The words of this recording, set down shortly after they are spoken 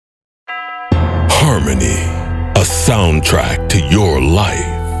Harmony, a soundtrack to your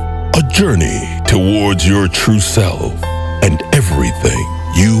life, a journey towards your true self and everything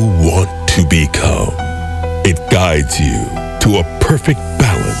you want to become. It guides you to a perfect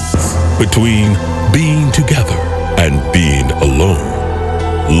balance between being together and being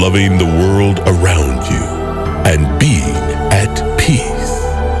alone, loving the world around you and being at peace,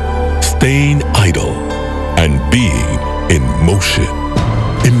 staying idle and being in motion.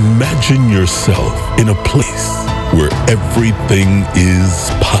 Imagine yourself in a place where everything is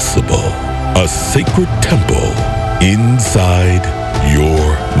possible, a sacred temple inside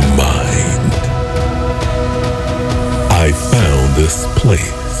your mind. I found this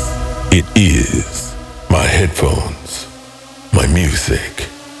place. It is my headphones, my music,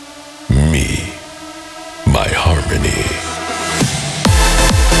 me, my harmony.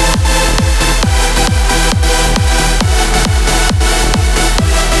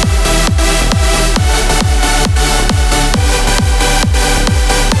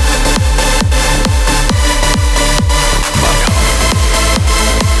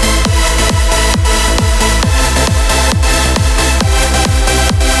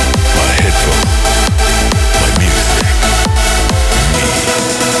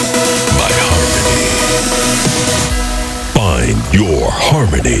 Your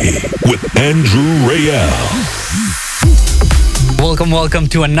Harmony with Andrew Rayel. Welcome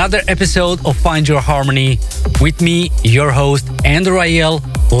to another episode of Find Your Harmony with me, your host, Andrew Rayel,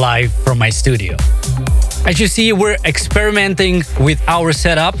 live from my studio. As you see, we're experimenting with our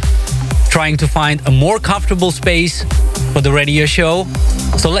setup, trying to find a more comfortable space for the radio show.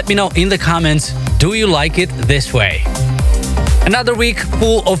 So let me know in the comments, do you like it this way? Another week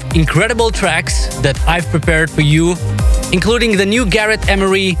full of incredible tracks that I've prepared for you, including the new Gareth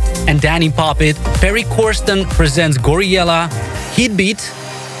Emery and Danny Poppit. Perry Corsten presents Goriella, Heatbeat,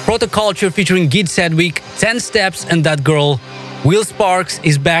 Protoculture featuring Gid Sedgwick, 10 Steps and That Girl. Will Sparks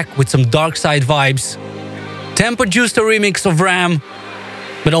is back with some Dark Side vibes. Tempo Justo remix of Ram,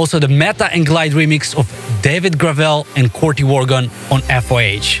 but also the Meta and Glide remix of David Gravel and Corty Worgon on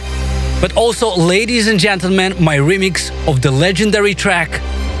FOH. But also, ladies and gentlemen, my remix of the legendary track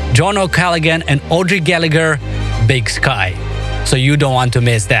John O'Callaghan and Audrey Gallagher, Big Sky. So you don't want to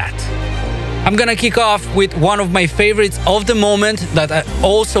miss that. I'm gonna kick off with one of my favorites of the moment that I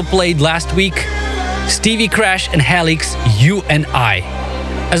also played last week, Stevie Crash and Helix, You and I.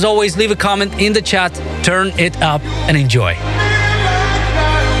 As always, leave a comment in the chat, turn it up and enjoy.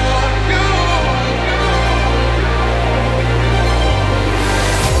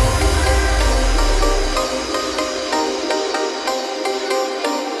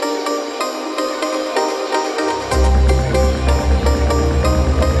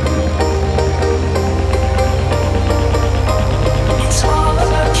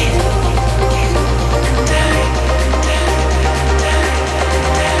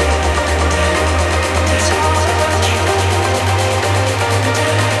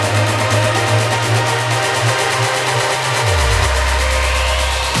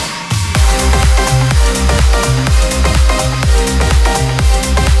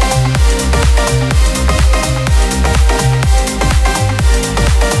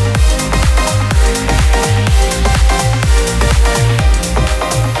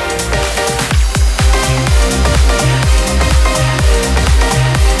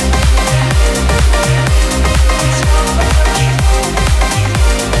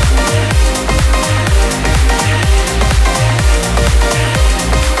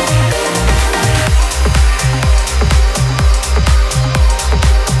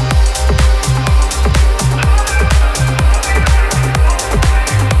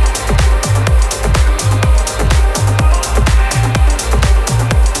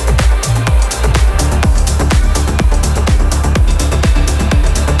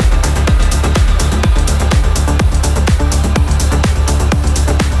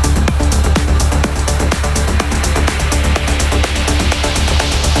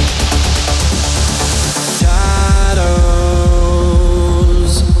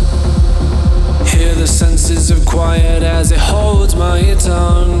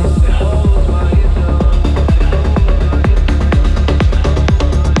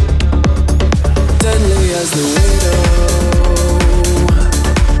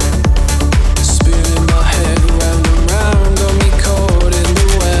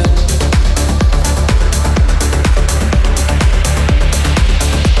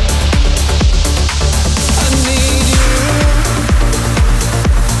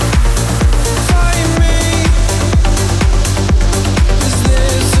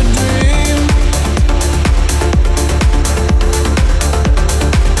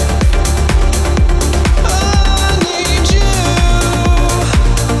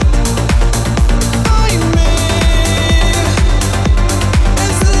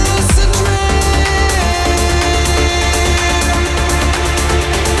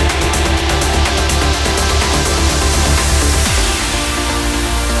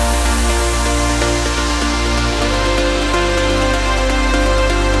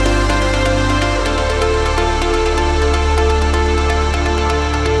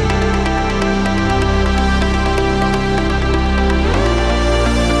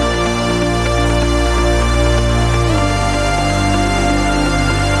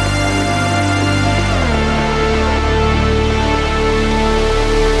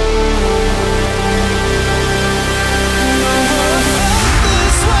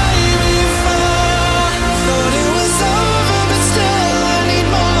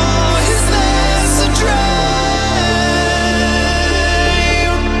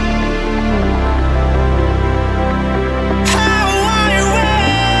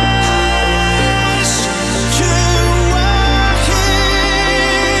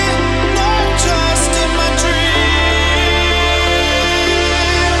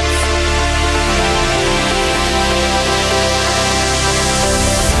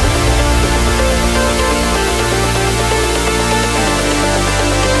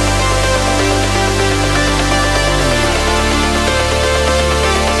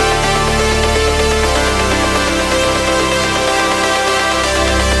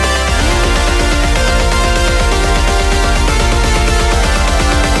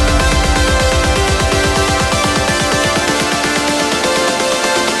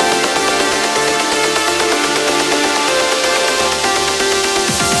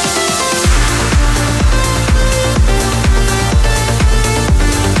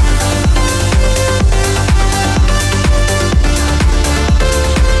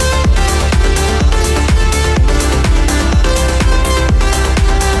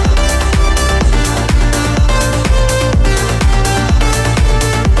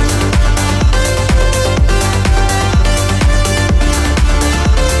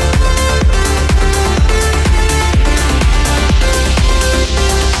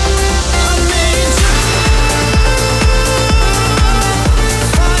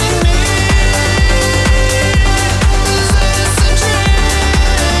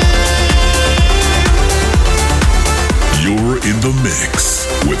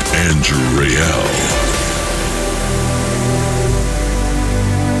 Andrew Rayel.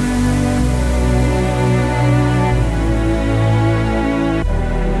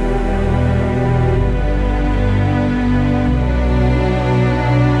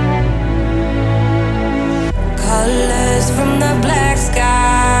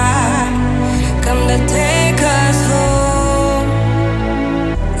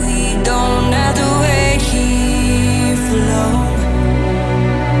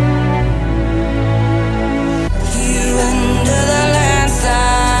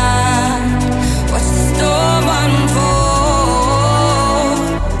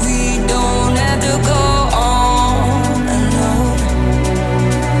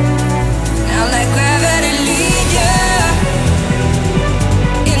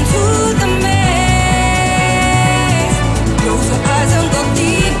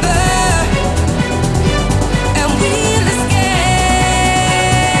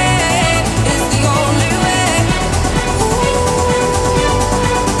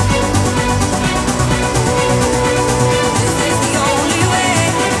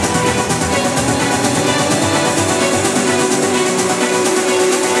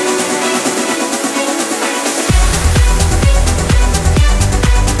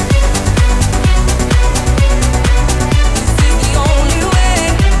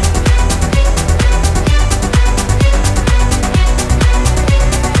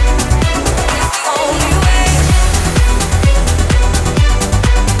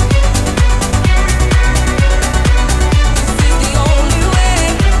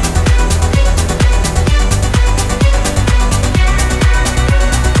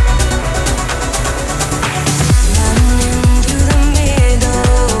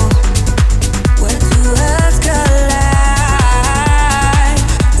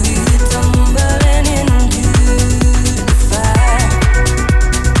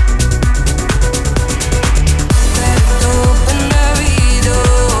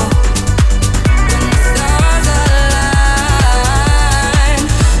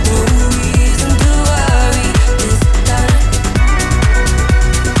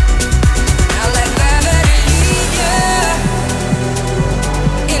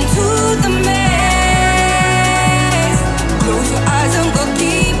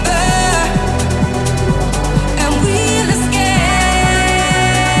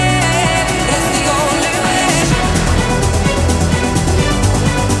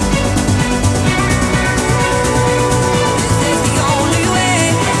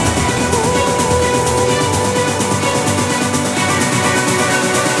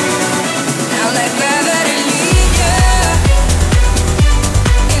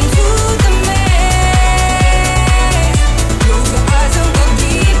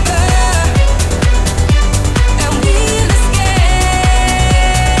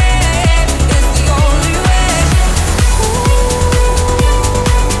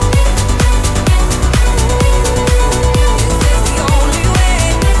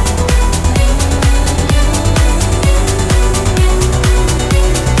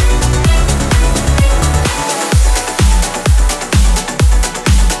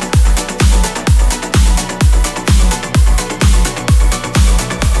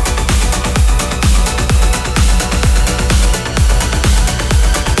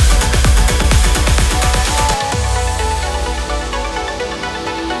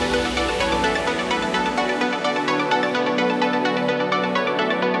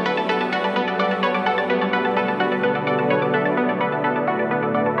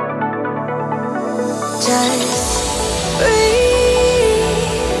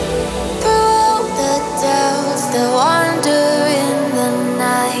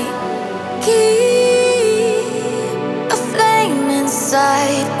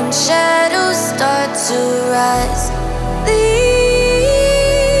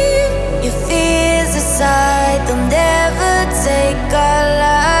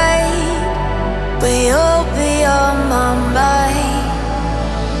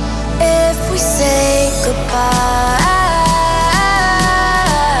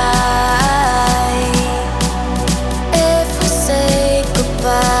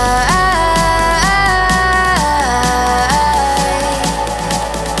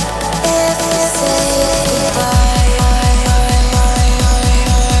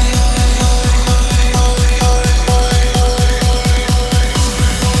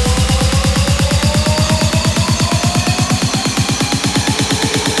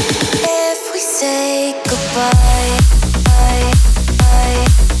 If we say goodbye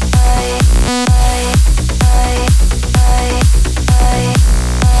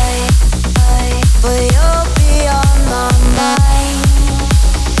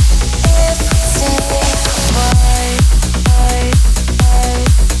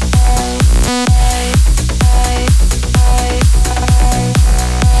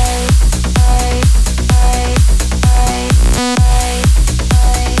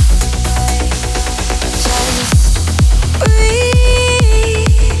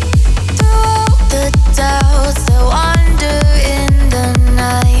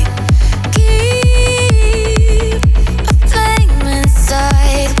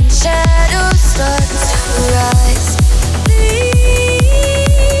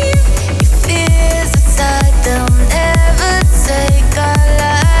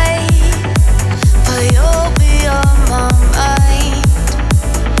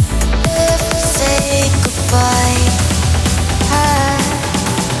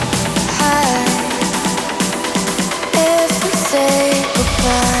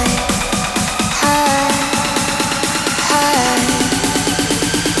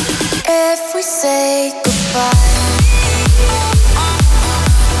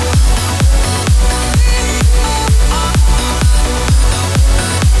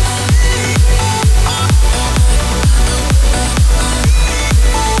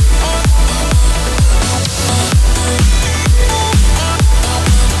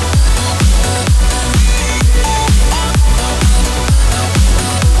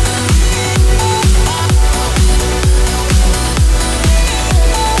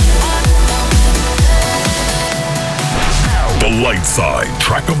Lightside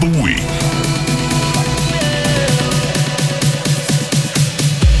Track of the Week.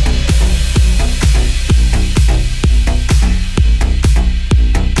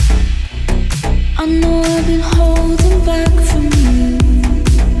 I know I've been holding back from you,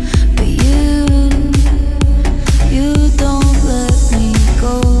 but you don't let me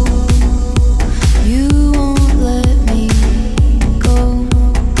go. You won't let me go.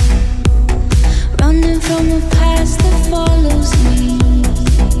 Running from a past that follows me.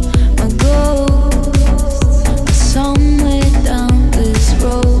 My ghost somewhere down this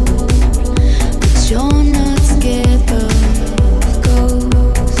road, but you're not scared of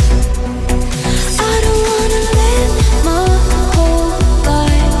ghosts. I don't wanna live my whole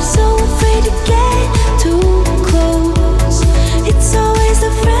life so afraid to get too close. It's always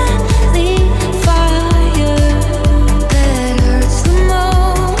the friendly fire that hurts the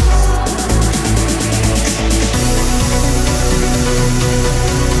most.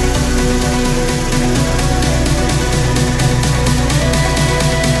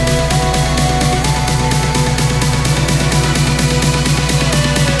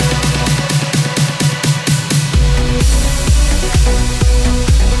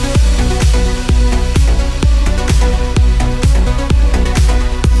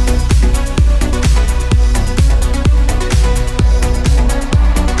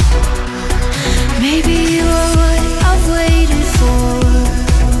 Maybe you are what I've waited for,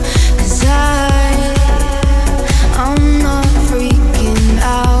 'cause I'm not freaking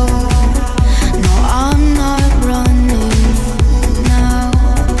out. No, I'm not running now.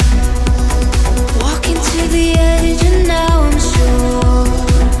 Walking to the edge and now I'm sure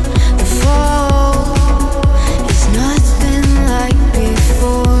the fall is nothing like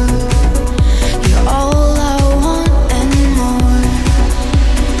before. You're all I want and more.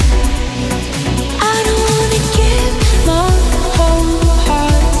 I don't wanna give my whole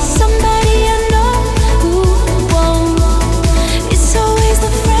heart to somebody I know who won't. It's always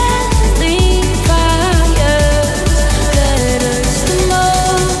the friendly fires that hurts the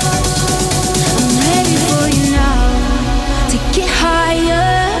most. I'm ready for you now. Take it higher,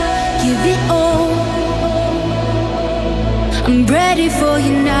 give it all. I'm ready for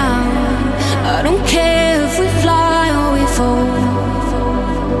you now. I don't care if we fly or we fall.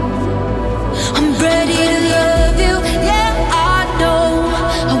 I'm ready to love you, yeah, I know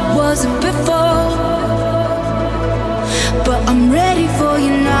I wasn't before, but I'm ready for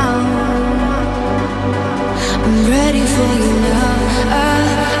you now. I'm ready for you now.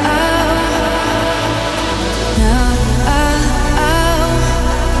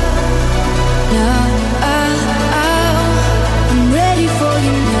 I'm ready for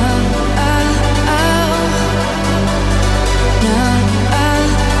you now.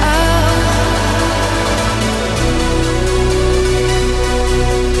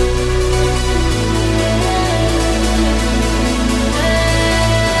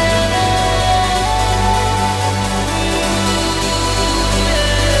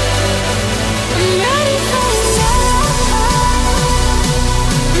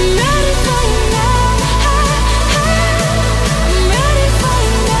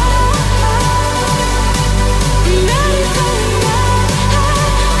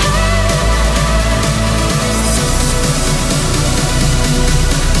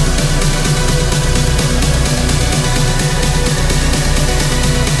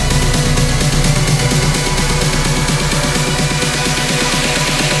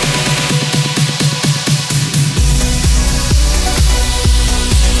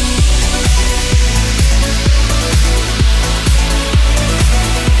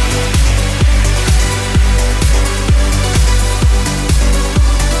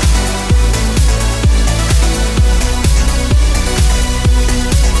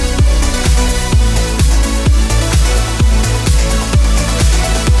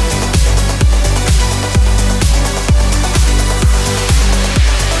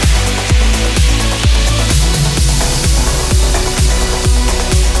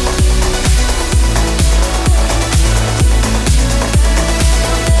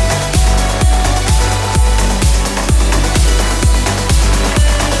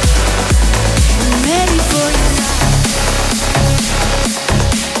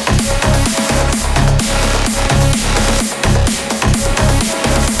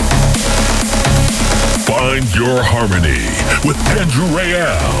 Find your harmony with Andrew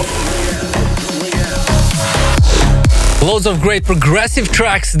Rayel. Loads of great progressive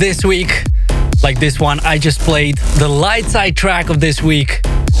tracks this week. Like this one I just played, the Lightside track of this week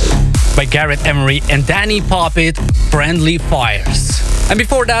by Gareth Emery and Danny Poppit, Friendly Fires. And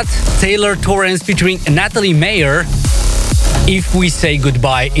before that, Taylor Torrance featuring Natalie Mayer, If We Say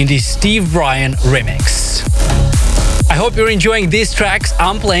Goodbye in the Steve Bryan remix. I hope you're enjoying these tracks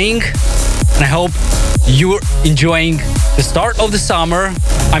I'm playing, and I hope you're enjoying the start of the summer.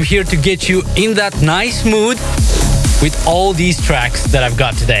 I'm here to get you in that nice mood with all these tracks that I've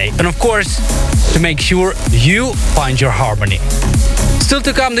got today. And of course, to make sure you find your harmony. Still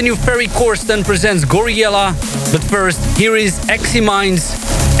to come, the new Ferry Corsten presents Gouryella. But first, here is Eximind's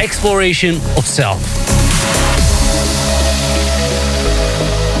Exploration of Self.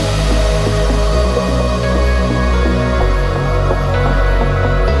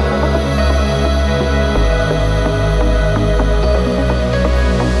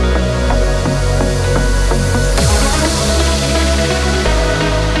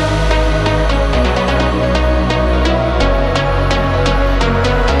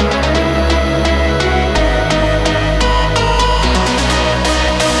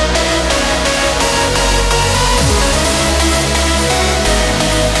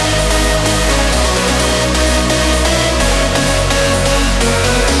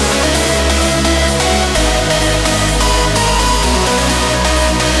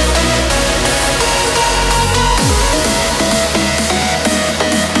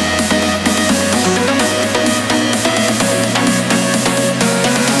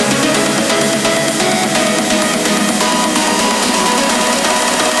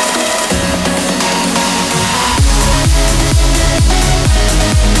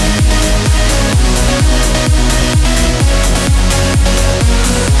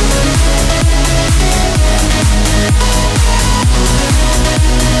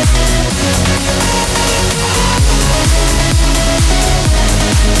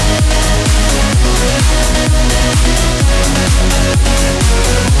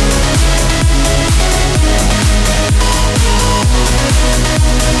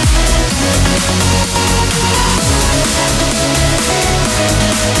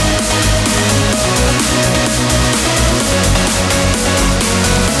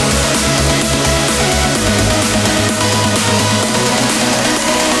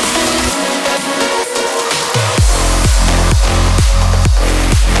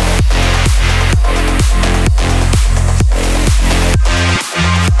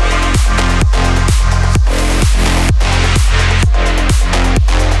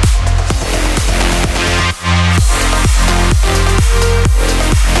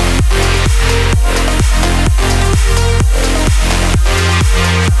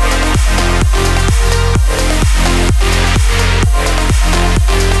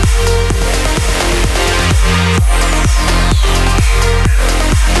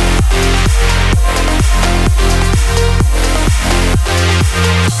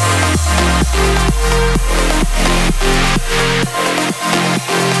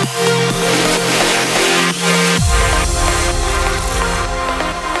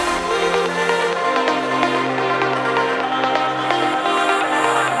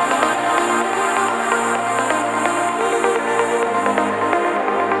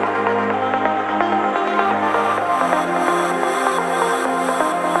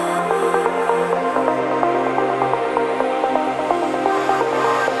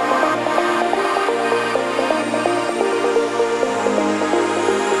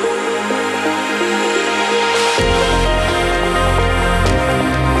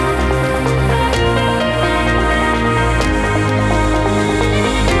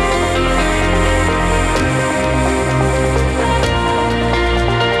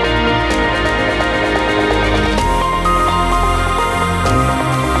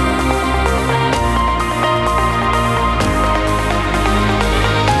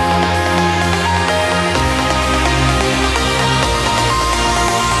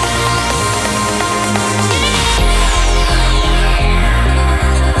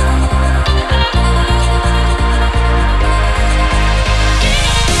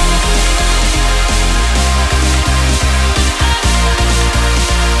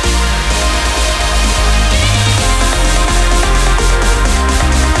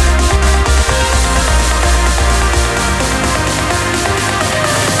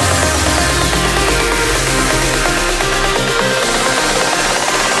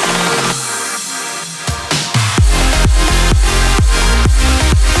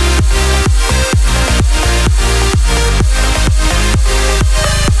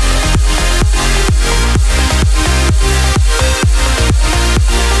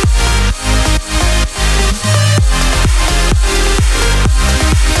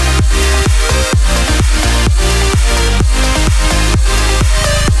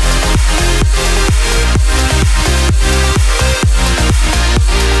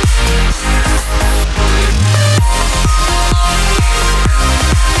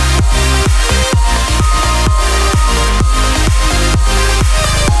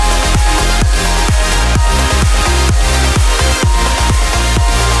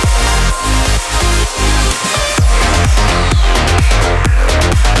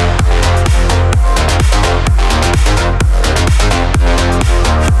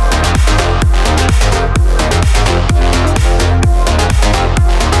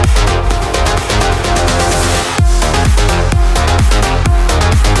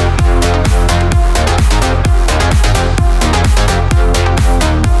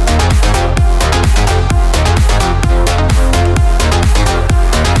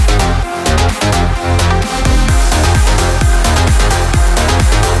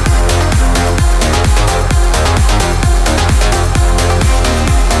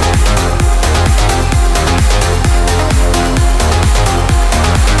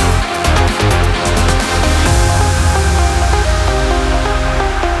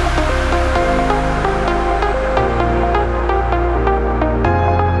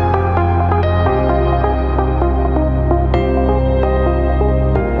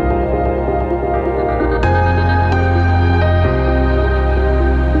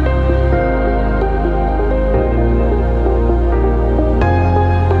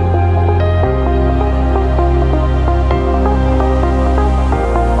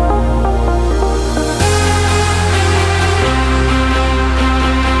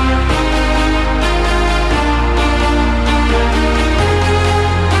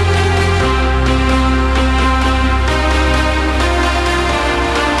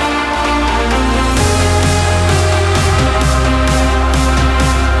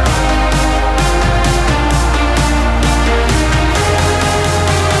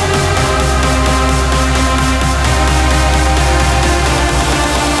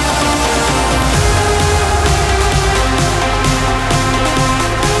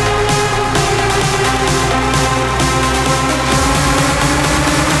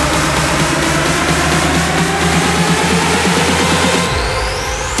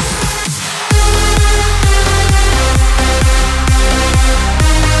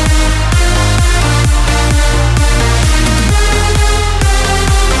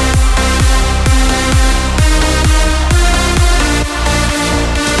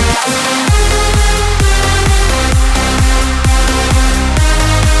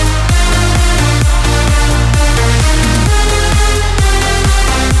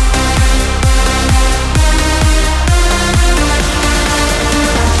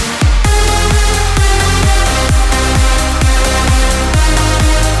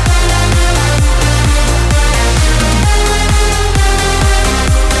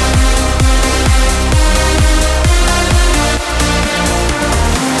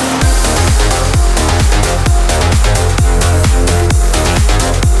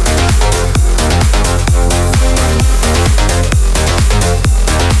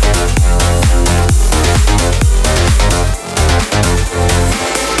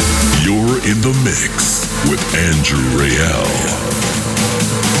 Mix with Andrew Rayel.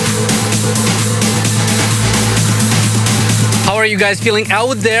 How are you guys feeling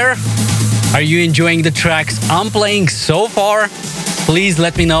out there? Are you enjoying the tracks I'm playing so far? Please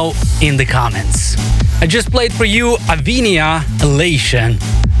let me know in the comments. I just played for you Avinia, Elation,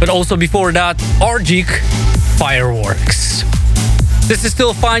 but also before that, Argic, Fireworks. This is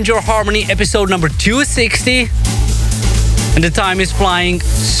still Find Your Harmony, episode number 260. And the time is flying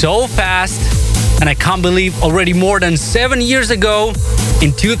so fast. And I can't believe already more than 7 years ago,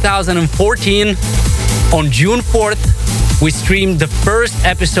 in 2014, on June 4th, we streamed the first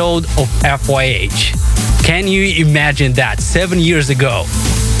episode of FYH. Can you imagine that? 7 years ago.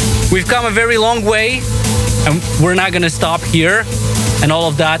 We've come a very long way, and we're not gonna stop here. And all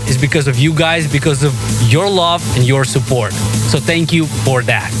of that is because of you guys, because of your love and your support. So thank you for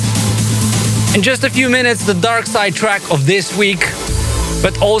that. In just a few minutes, the Dark Side track of this week,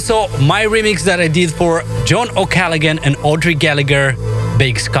 but also my remix that I did for John O'Callaghan and Audrey Gallagher,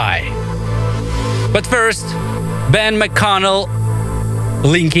 Big Sky. But first, Ben McConnell,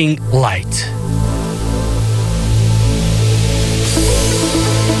 Linking Light.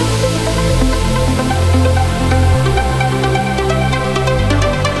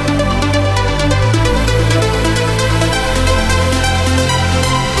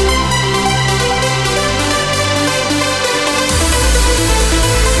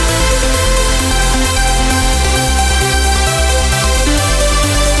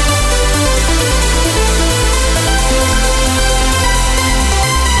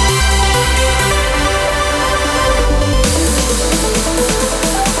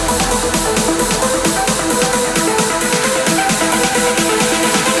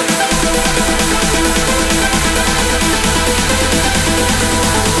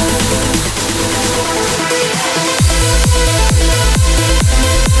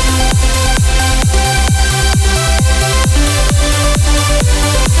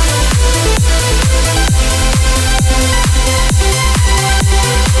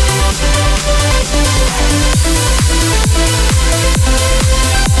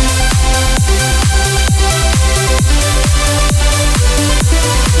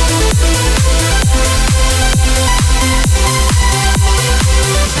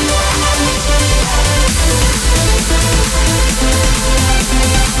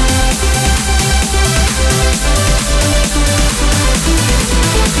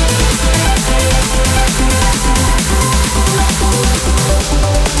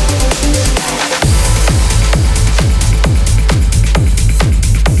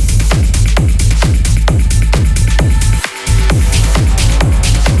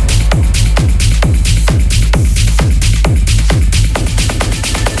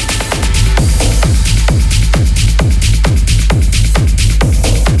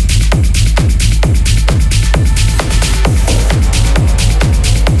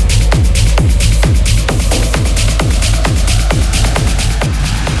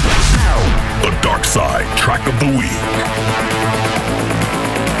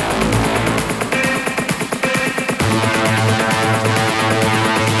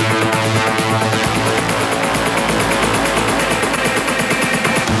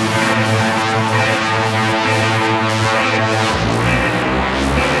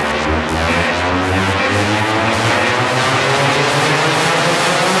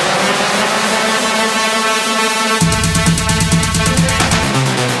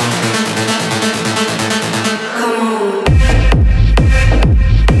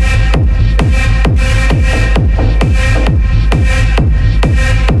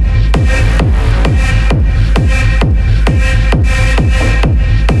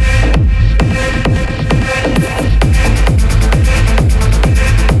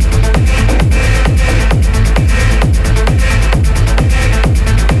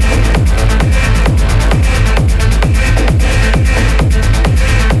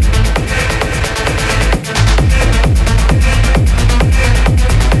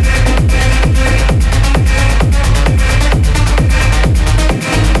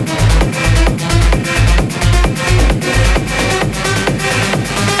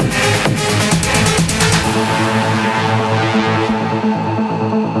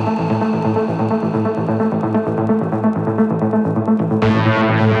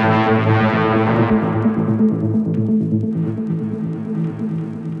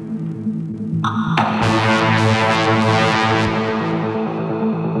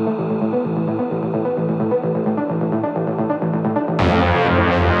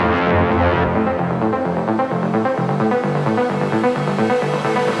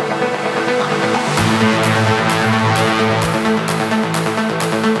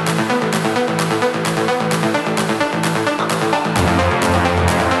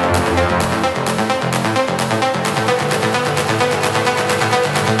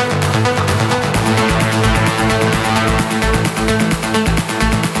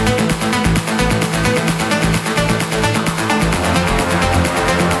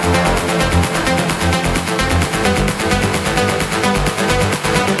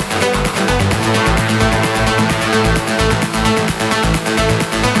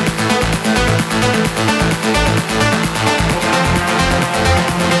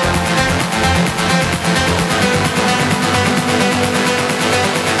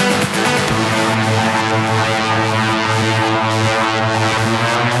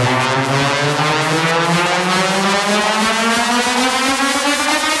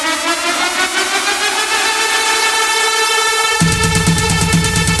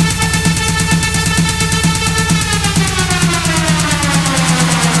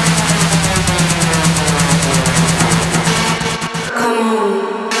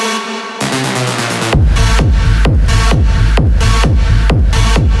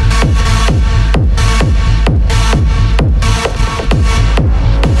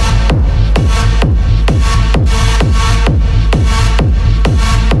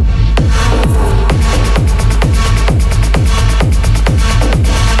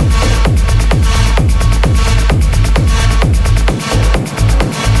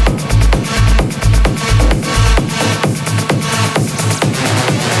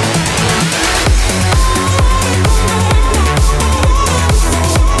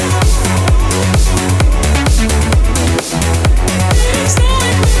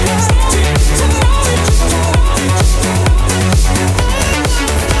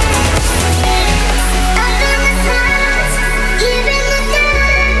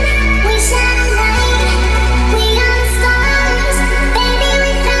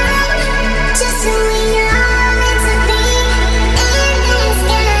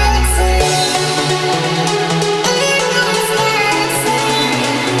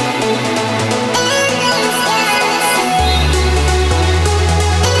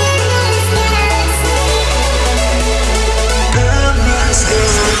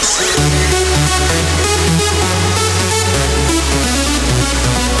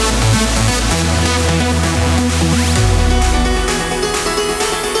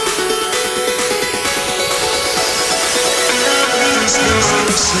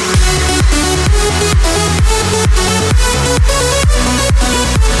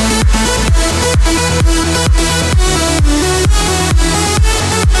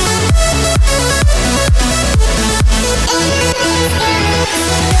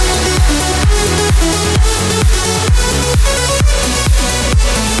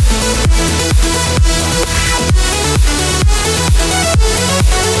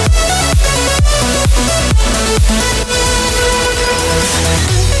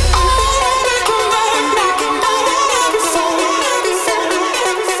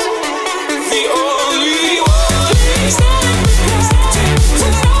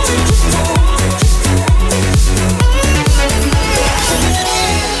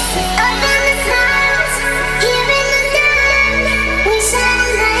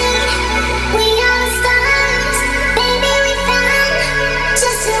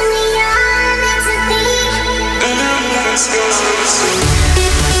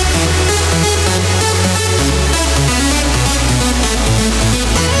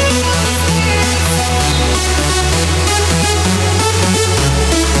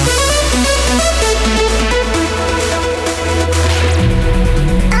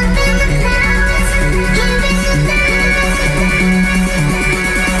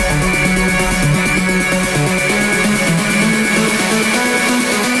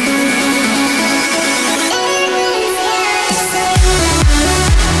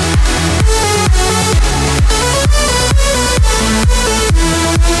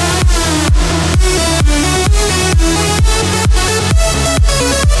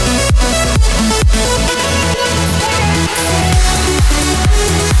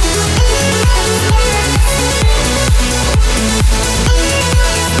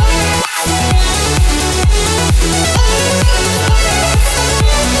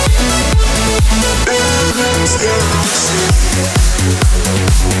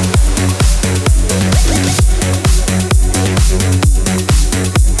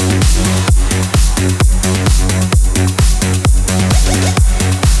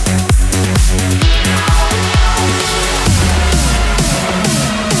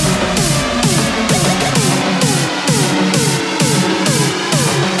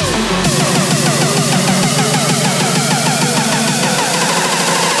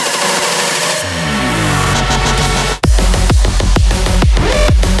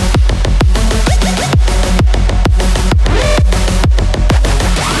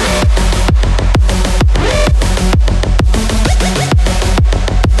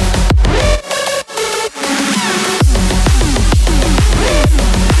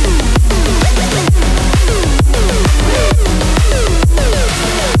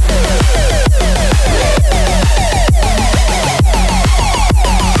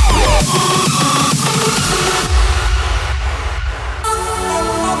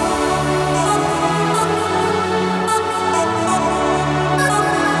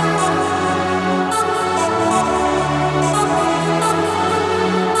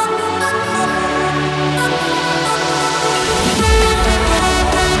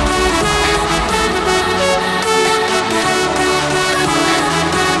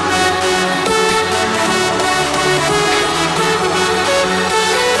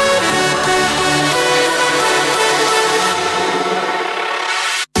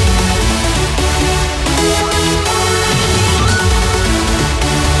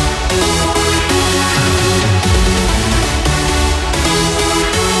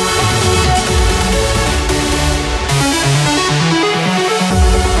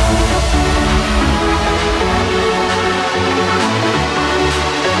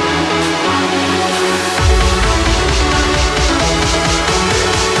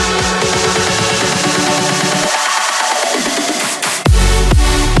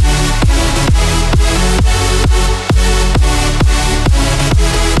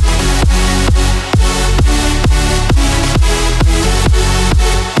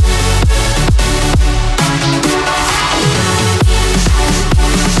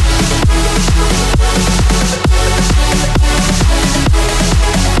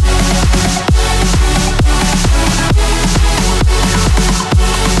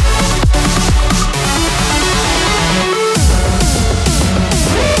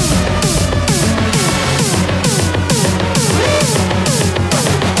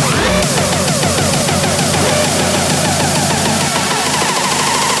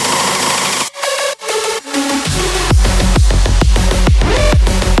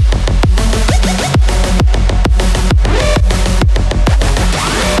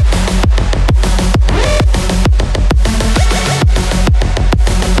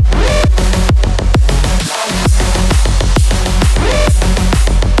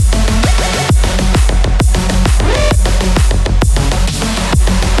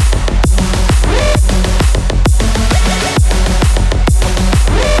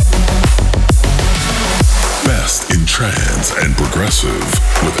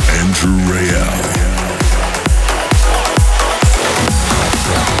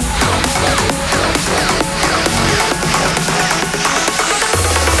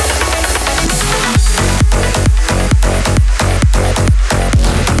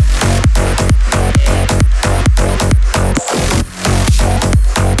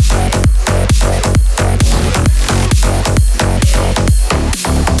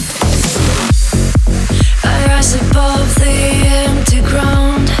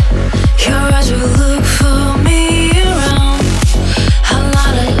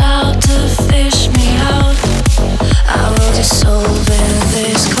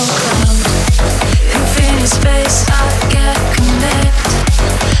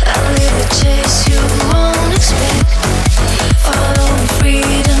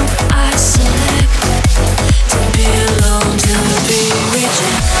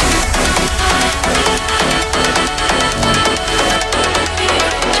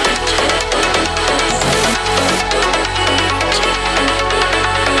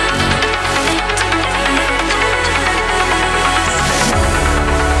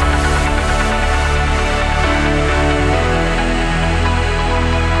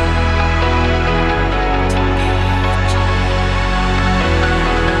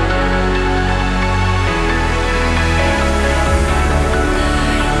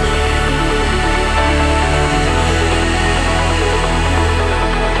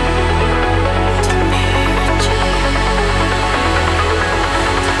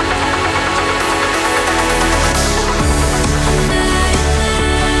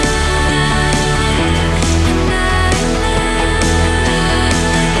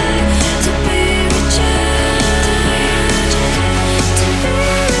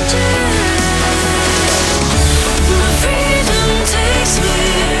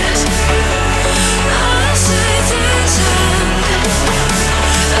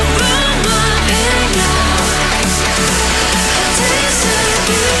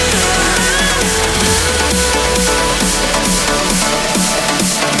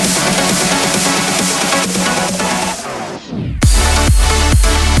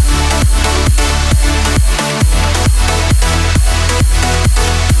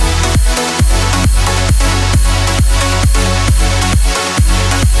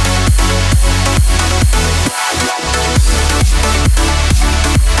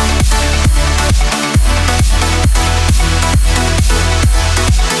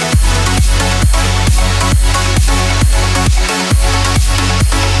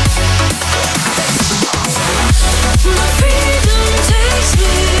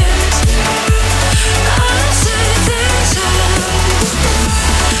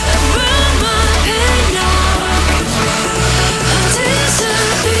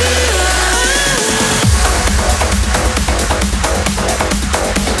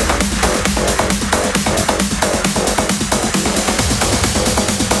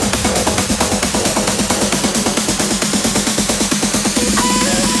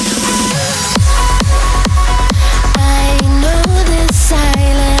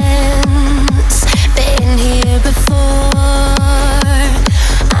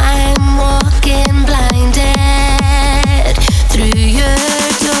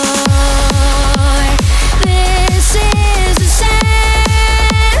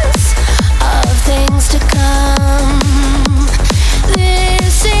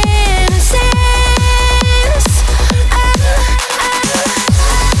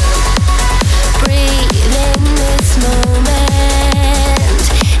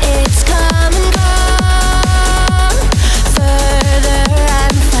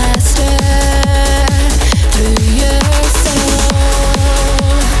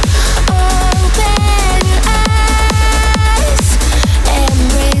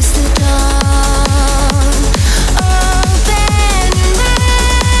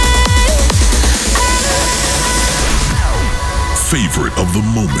 favorite of the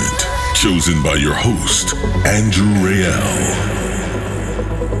moment, chosen by your host, Andrew Rayel.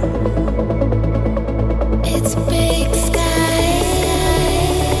 It's big sky.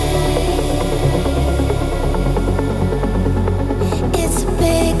 It's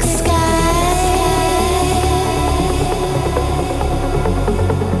big sky.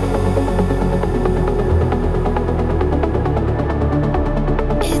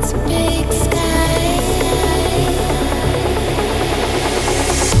 It's big sky.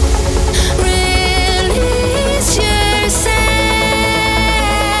 Release yourself.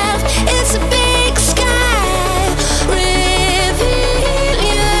 It's a big sky. Reveal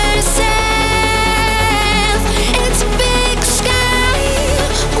yourself. It's a big sky.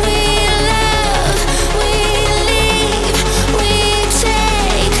 We love, we leave, we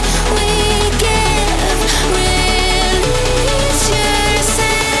take, we give. Release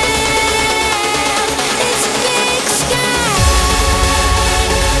yourself. It's a big sky.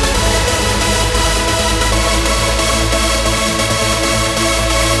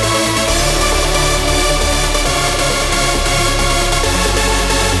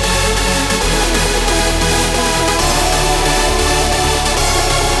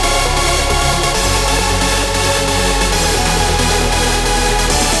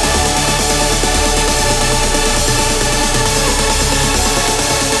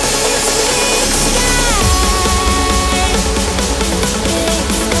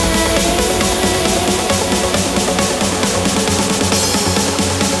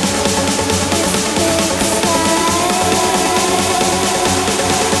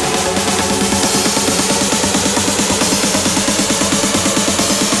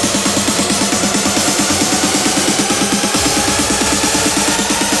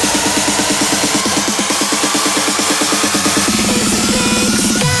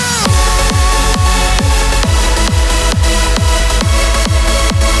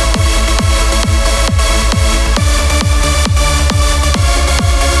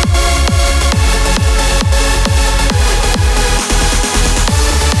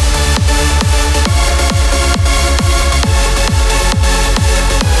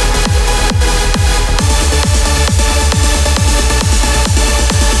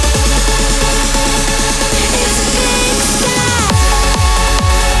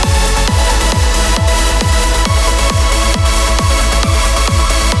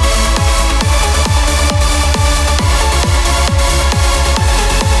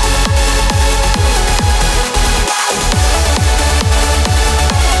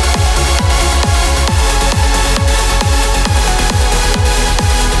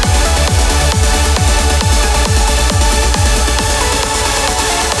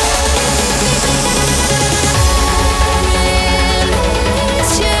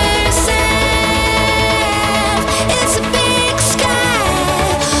 It's a big sky.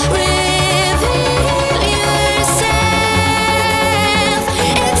 Reveal yourself.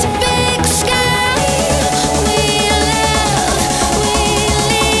 It's a big sky. We love, we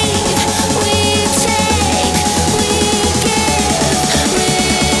leave, we take, we give.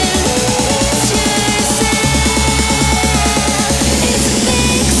 Release yourself. It's a big sky.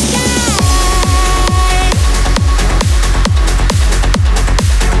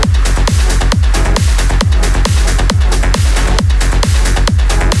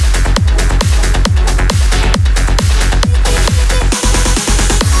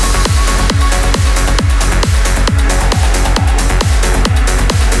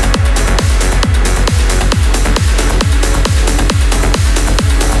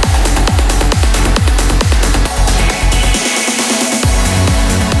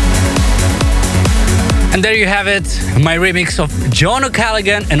 And there you have it, my remix of John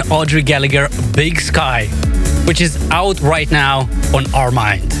O'Callaghan and Audrey Gallagher, Big Sky, which is out right now on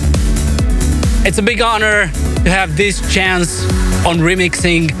Armind. It's a big honor to have this chance on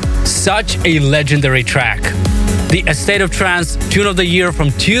remixing such a legendary track. The A State of Trance Tune of the Year from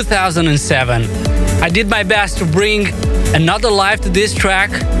 2007. I did my best to bring another life to this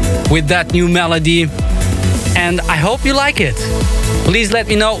track with that new melody, and I hope you like it. Please let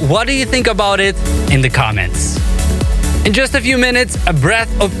me know what do you think about it in the comments. In just a few minutes, a breath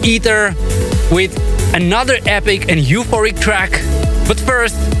of ether with another epic and euphoric track. But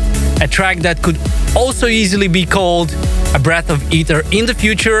first, a track that could also easily be called a breath of ether in the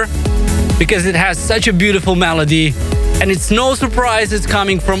future because it has such a beautiful melody. And it's no surprise it's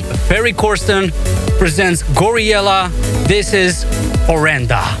coming from Ferry Corsten, presents Gouryella. This is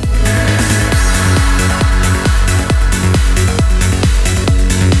Orenda.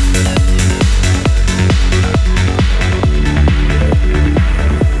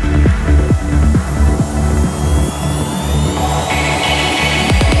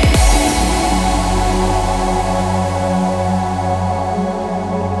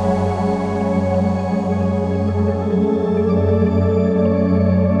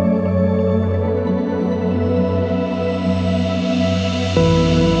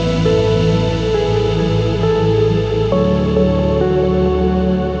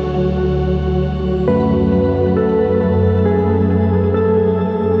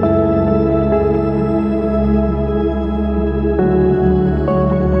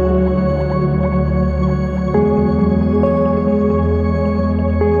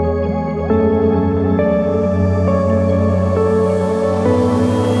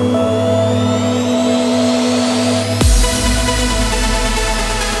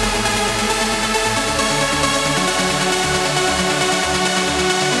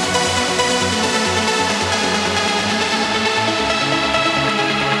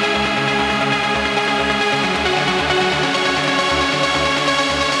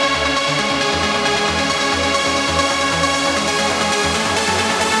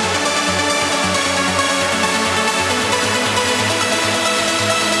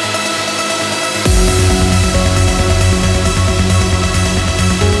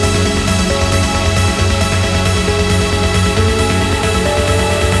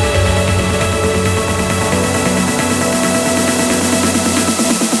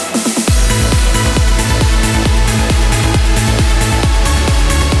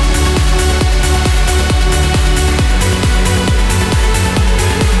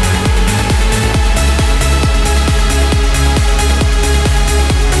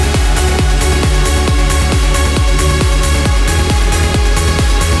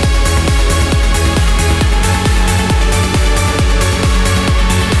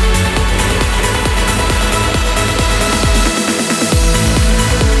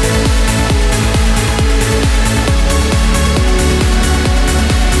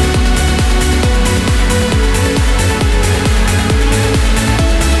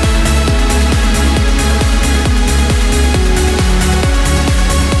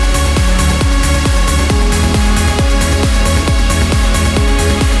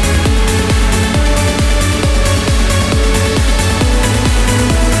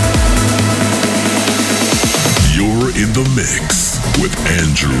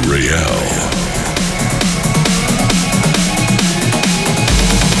 Andrew Rayel.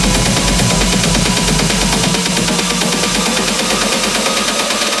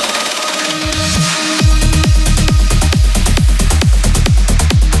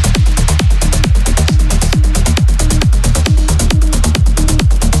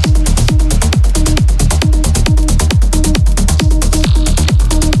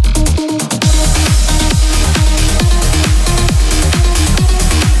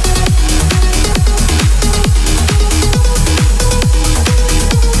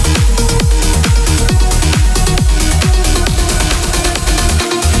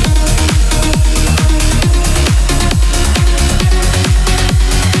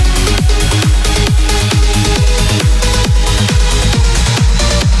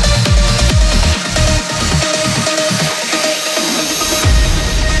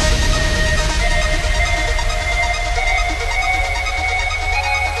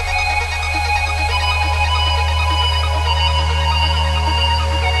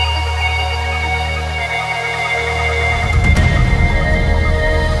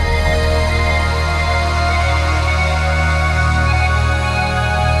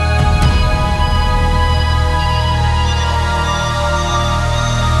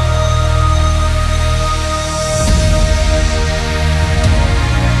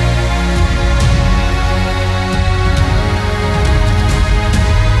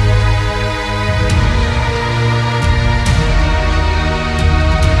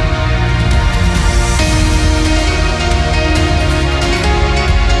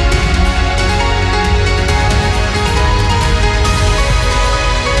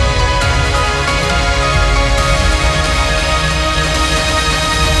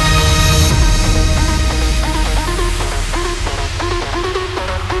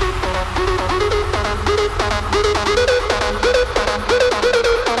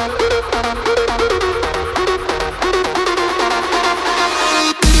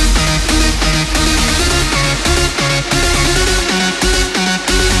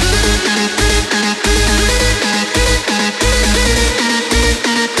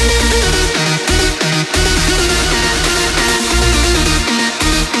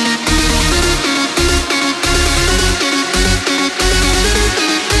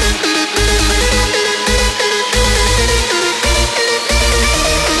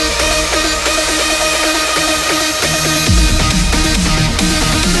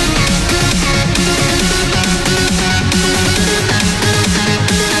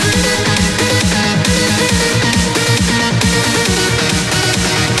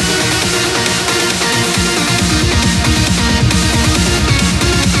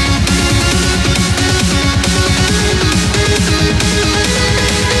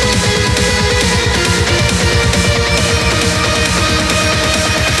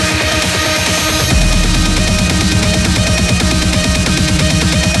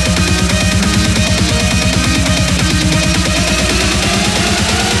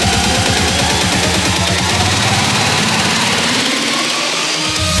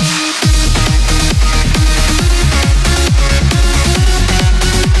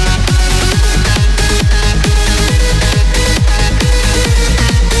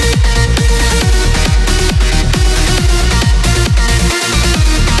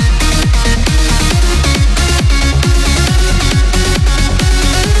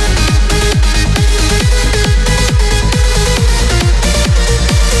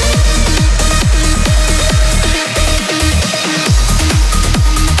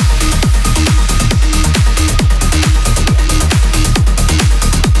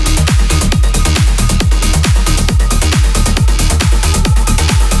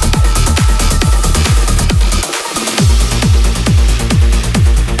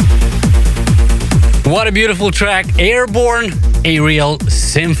 What a beautiful track, Airborne, a real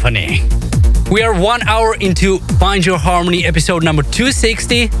symphony. We are 1 hour into Find Your Harmony episode number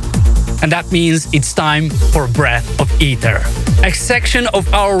 260, and that means it's time for Breath of Ether, a section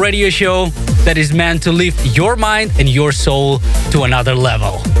of our radio show that is meant to lift your mind and your soul to another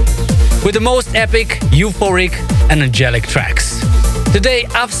level, with the most epic, euphoric, and angelic tracks. Today,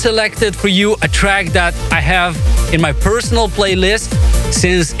 I've selected for you a track that I have in my personal playlist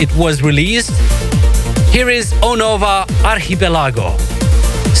since it was released. Here is Onova Archipelago.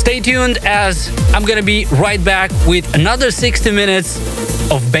 Stay tuned as I'm gonna be right back with another 60 minutes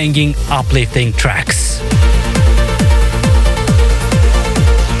of banging, uplifting tracks.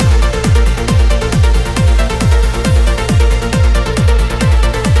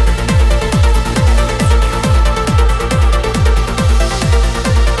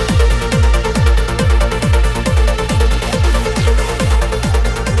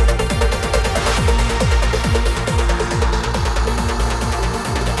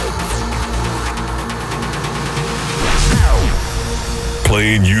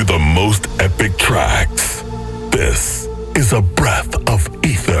 playing you the most epic tracks. This is a breath of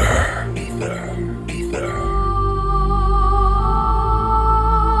ether.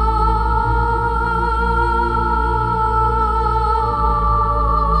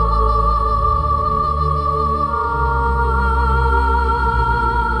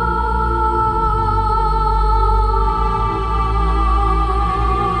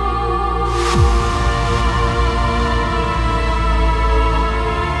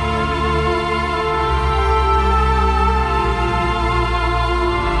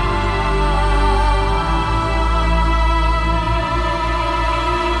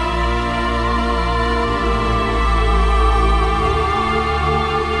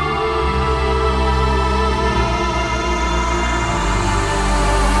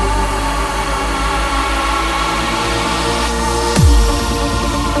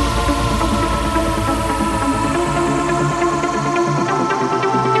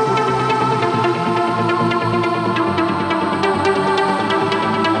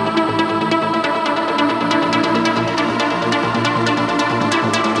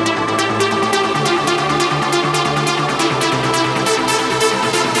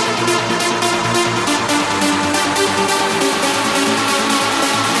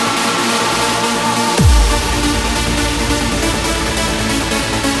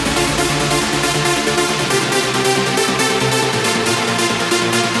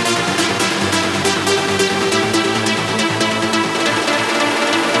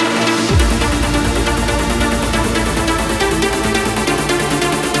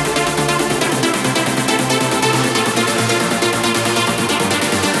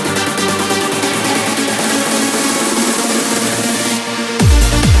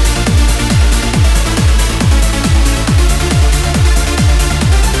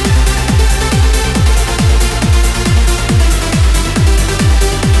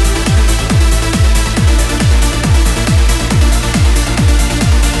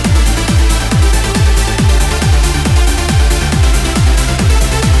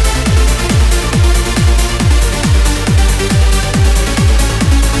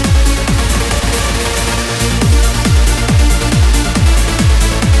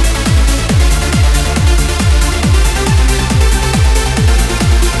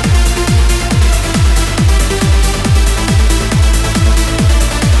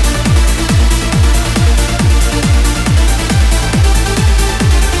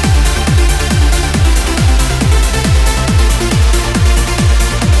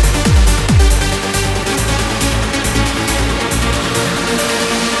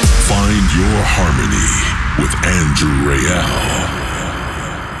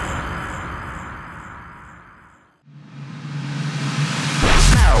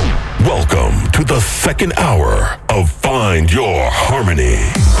 Welcome to the second hour of Find Your Harmony.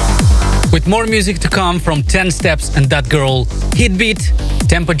 With more music to come from 10 Steps and That Girl, Hit Beat,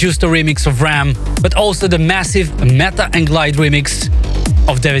 Tempo Giusto remix of Ram, but also the massive Meta and Glide remix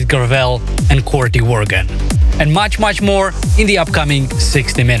of David Gravell and Corti Worgan. And much, much more in the upcoming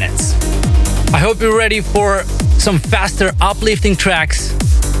 60 minutes. I hope you're ready for some faster, uplifting tracks.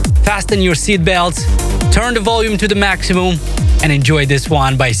 Fasten your seatbelts, turn the volume to the maximum, and enjoy this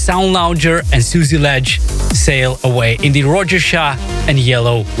one by Sound Lounger and Susie Ledge, Sail Away, in the Roger Shah and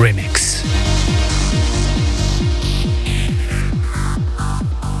Yellow remix.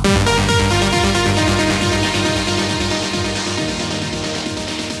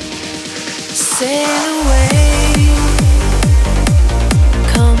 Sail away,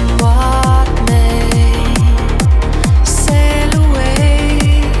 come what may. Sail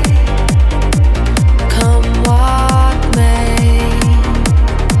away, come what may.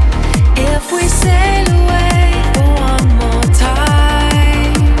 If we sail away for one more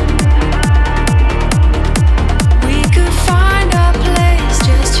time,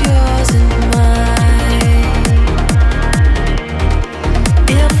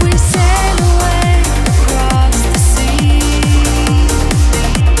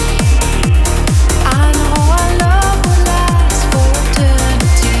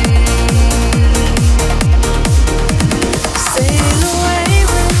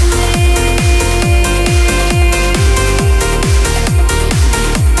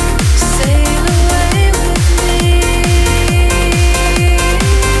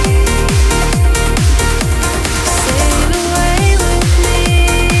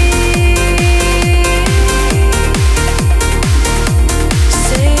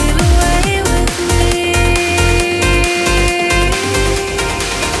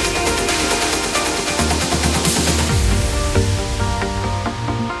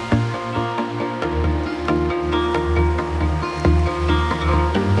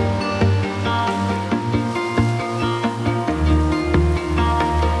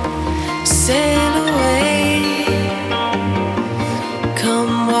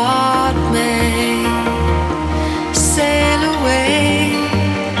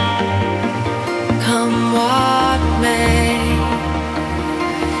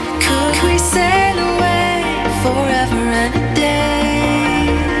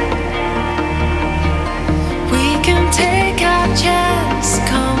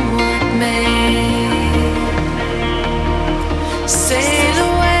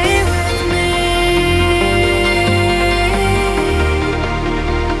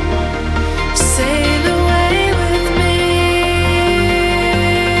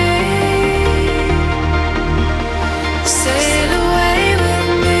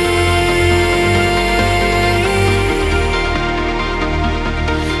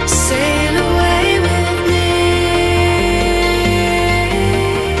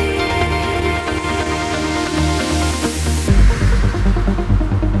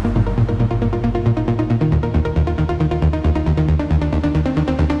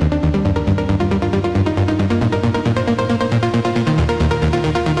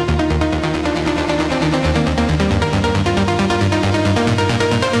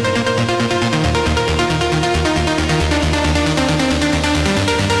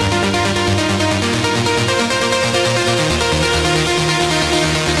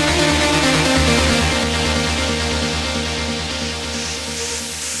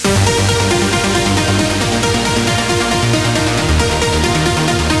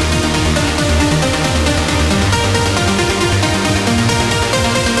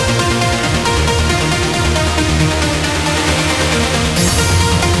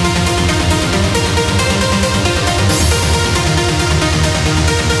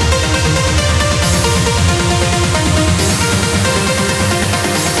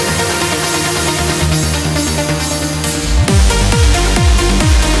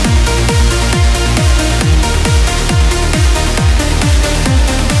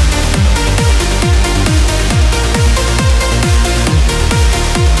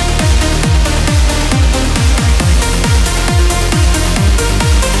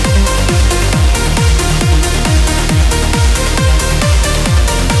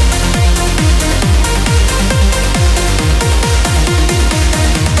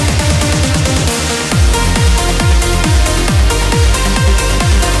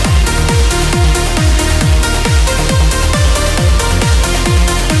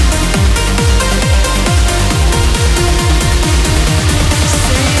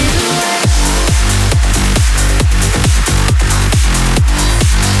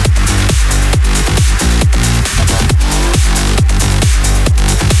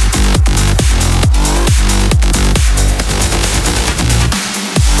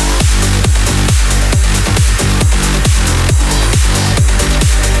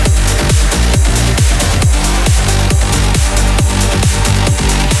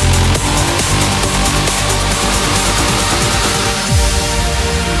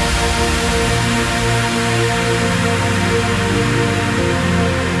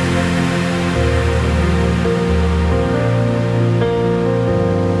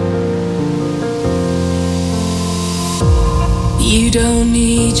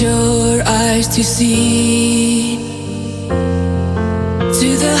 need your eyes to see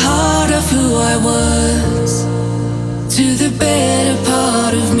to the heart of who I was, to the better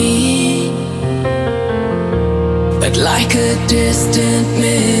part of me. But like a distant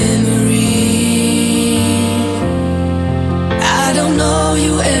memory, I don't know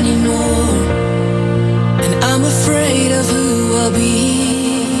you anymore, and I'm afraid of who I'll be.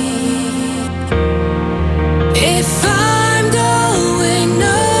 If I'm going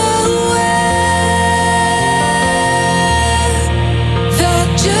nowhere, that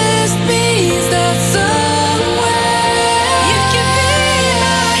just means that somewhere you can be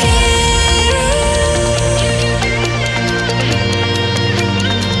my hero.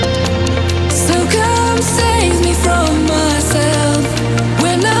 So come save me from myself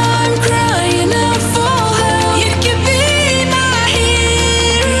when I'm crying out for help. You can be my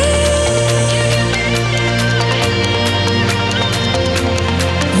hero.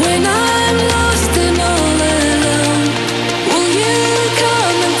 When I'm lost and all alone, will you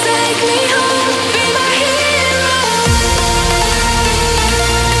come and take me home? Be my hero.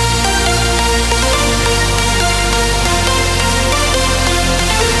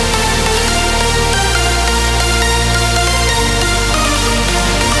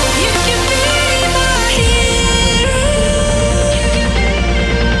 You can be my hero.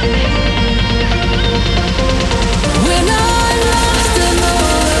 When I'm lost and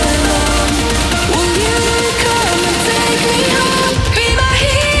all alone, will you come and take me home? Be my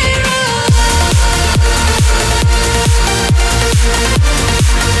hero.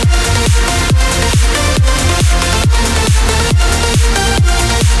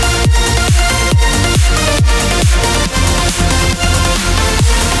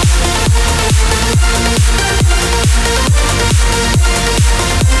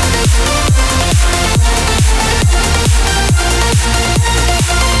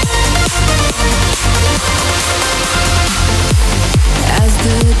 As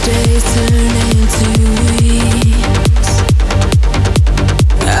the days turn into weeks,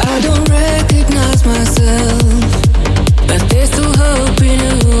 I don't recognize myself, but there's still hope in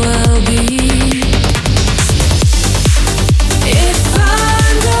who I'll be. If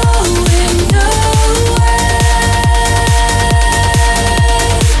I'm going nowhere,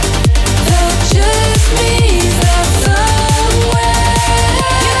 that just means that somewhere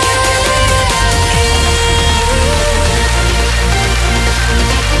you can be my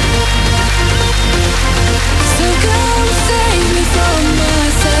So come save me from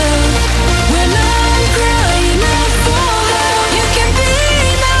myself when I'm crying out for help. You can be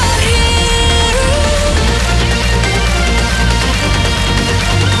my hero.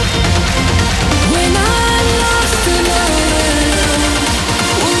 When I'm lost and all alone,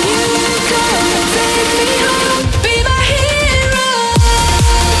 will you come and take me home? Be my hero.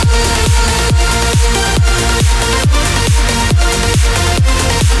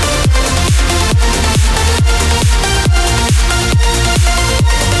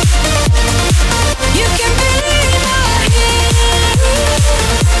 You can be my hero.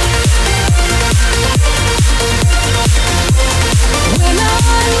 When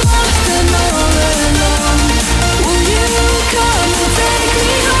I'm lost and all alone, will you come and take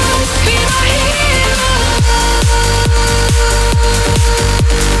me home? Be my hero.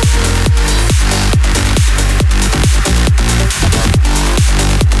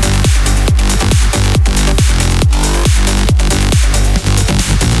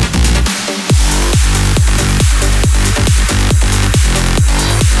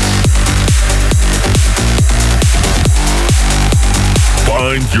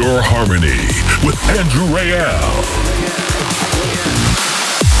 Find your harmony with Andrew Rayel.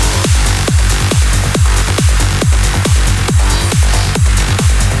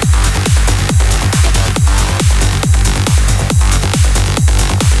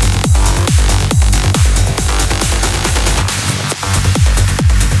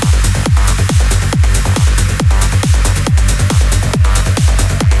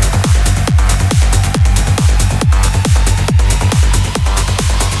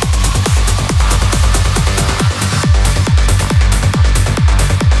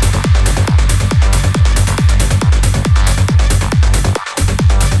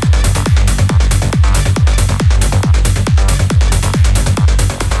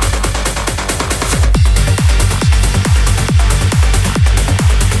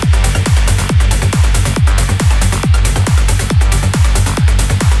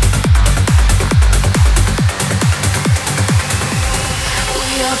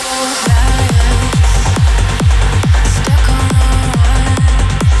 Stuck on a run,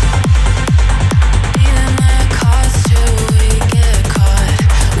 feeling like cars till we get caught.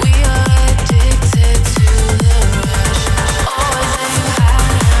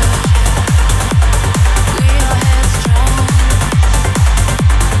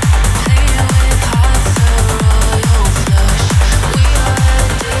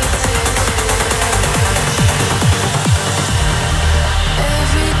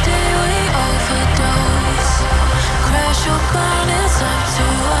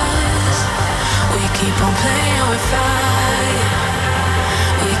 keep on playing with fire.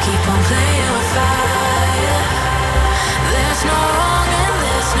 We keep on playing with fire. There's no wrong and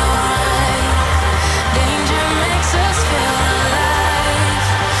there's no right. Danger makes us feel alive.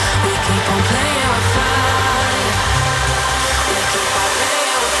 We keep on playing with fire. We keep on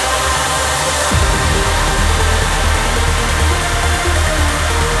playing with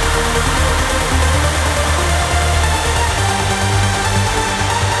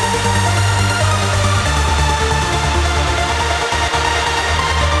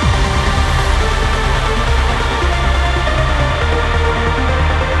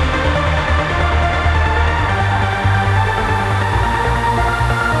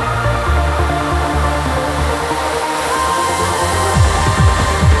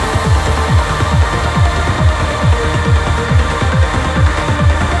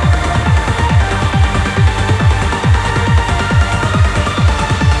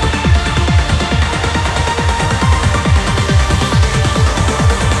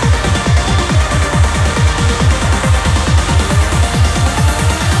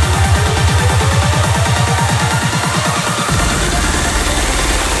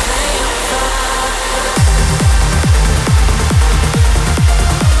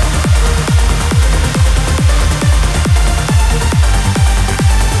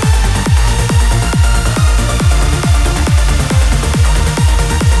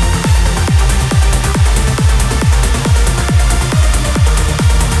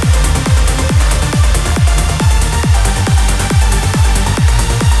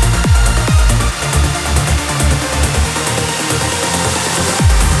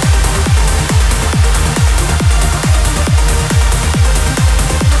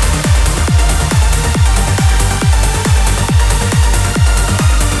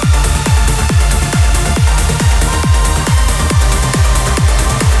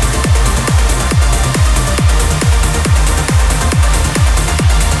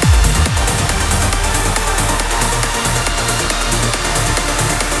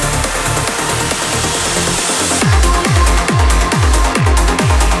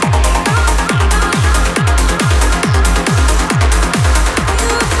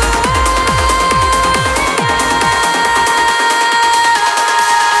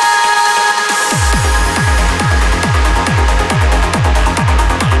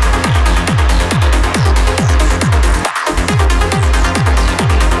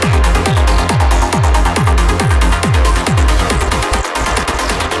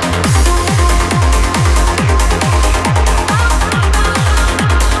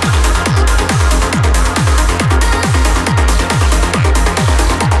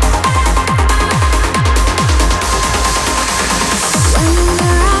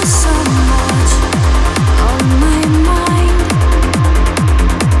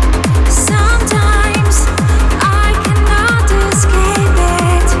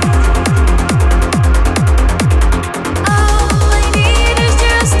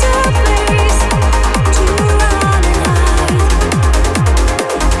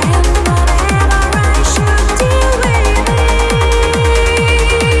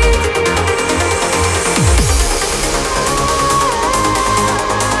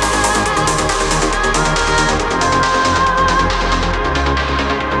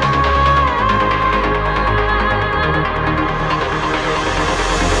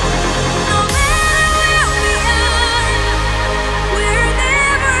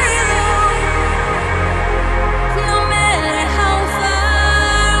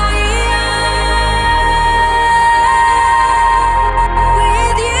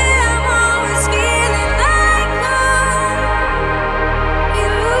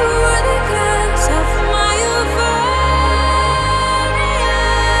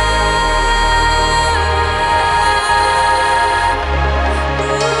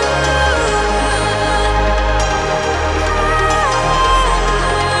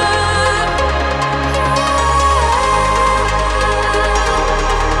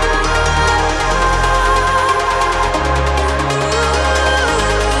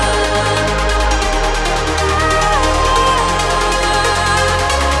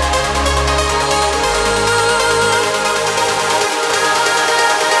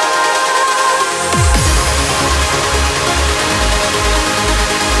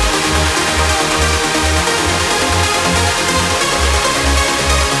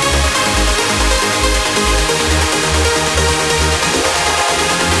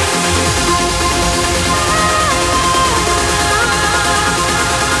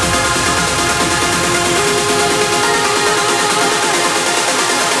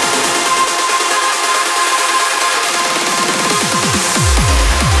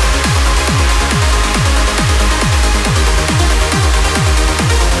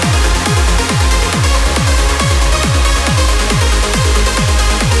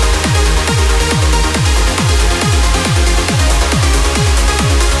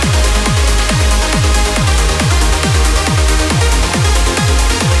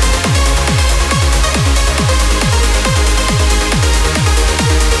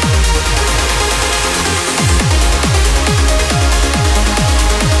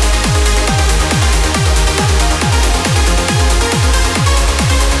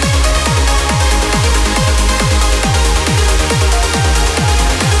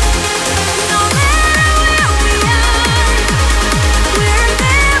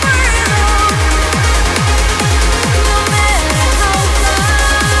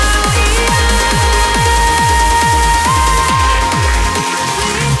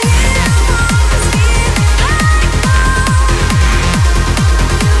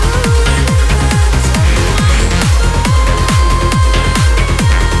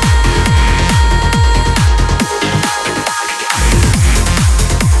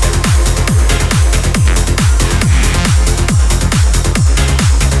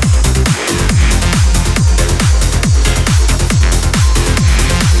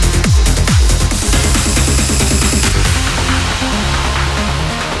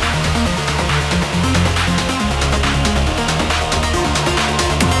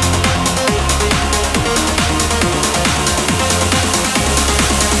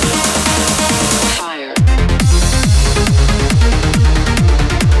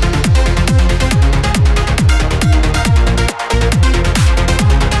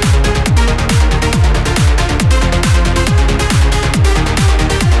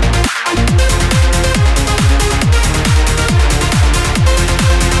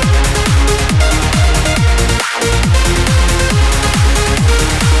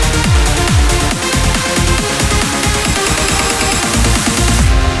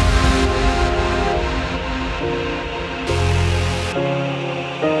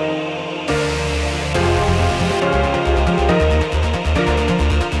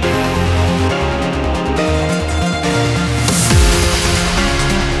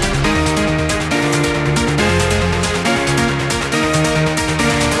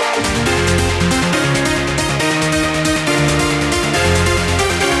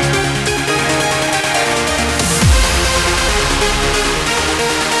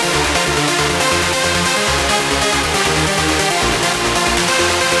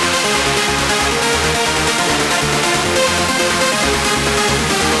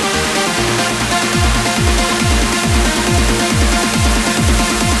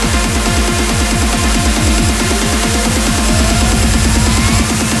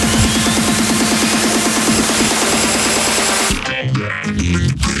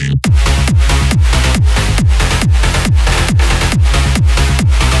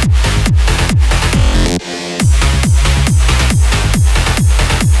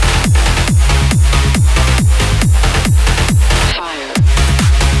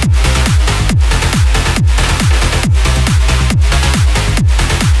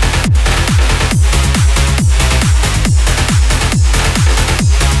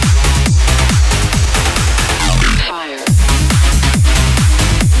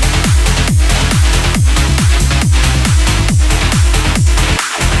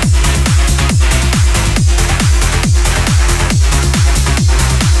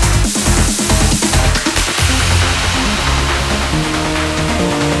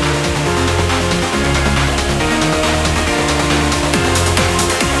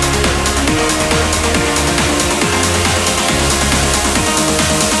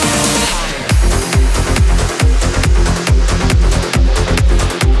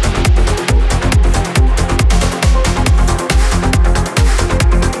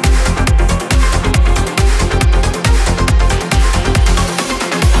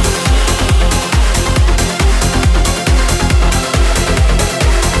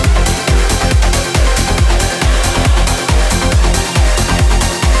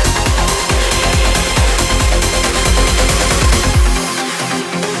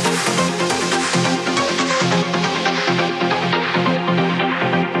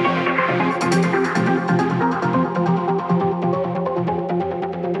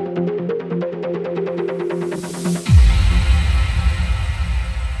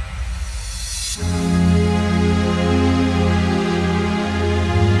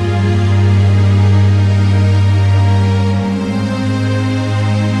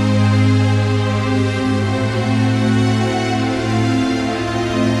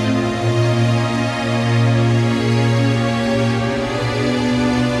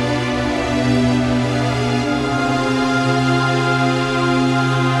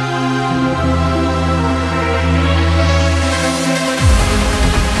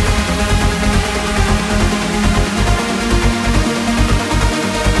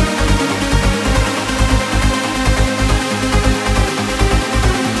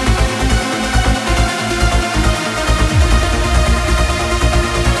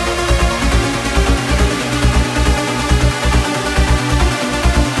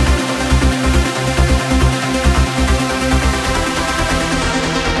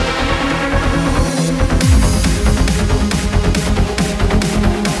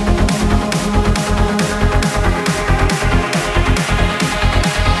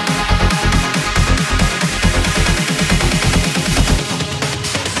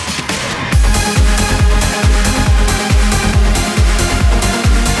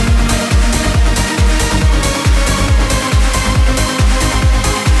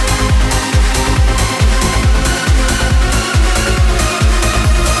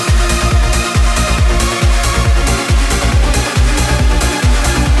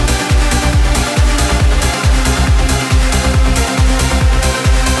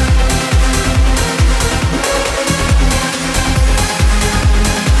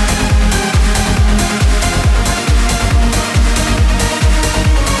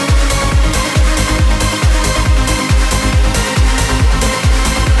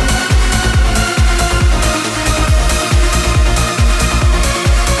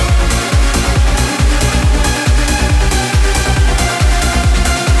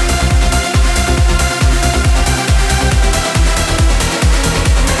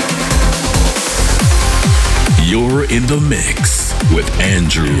in the mix with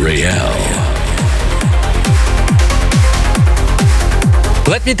Andrew Rayel.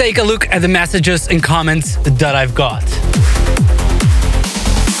 Let me take a look at the messages and comments that I've got.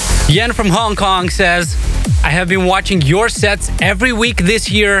 Yen from Hong Kong says, I have been watching your sets every week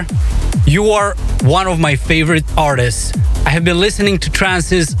this year. You are one of my favorite artists. I have been listening to trance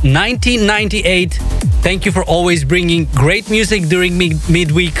since 1998. Thank you for always bringing great music during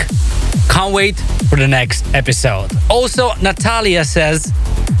midweek. Can't wait for the next episode. Also, Natalia says,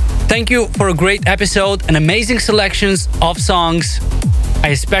 thank you for a great episode and amazing selections of songs. I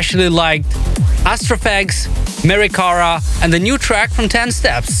especially liked Astrophags, Merikara, and the new track from 10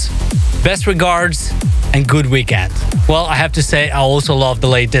 Steps. Best regards and good weekend. Well, I have to say, I also love the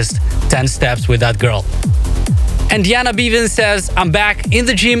latest 10 Steps with that girl. And Diana Bevan says, I'm back in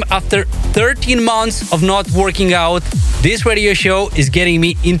the gym after 13 months of not working out. This radio show is getting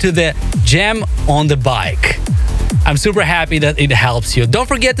me into the jam on the bike. I'm super happy that it helps you. Don't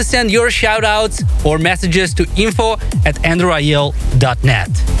forget to send your shout-outs or messages to info@andrewrayel.net.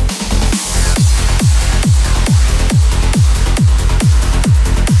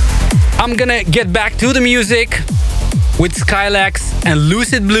 I'm gonna get back to the music with Skylax and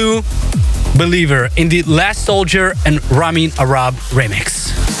Lucid Blue, Believer in the Last Soldier and Ramin Arab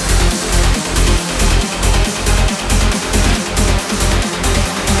remix.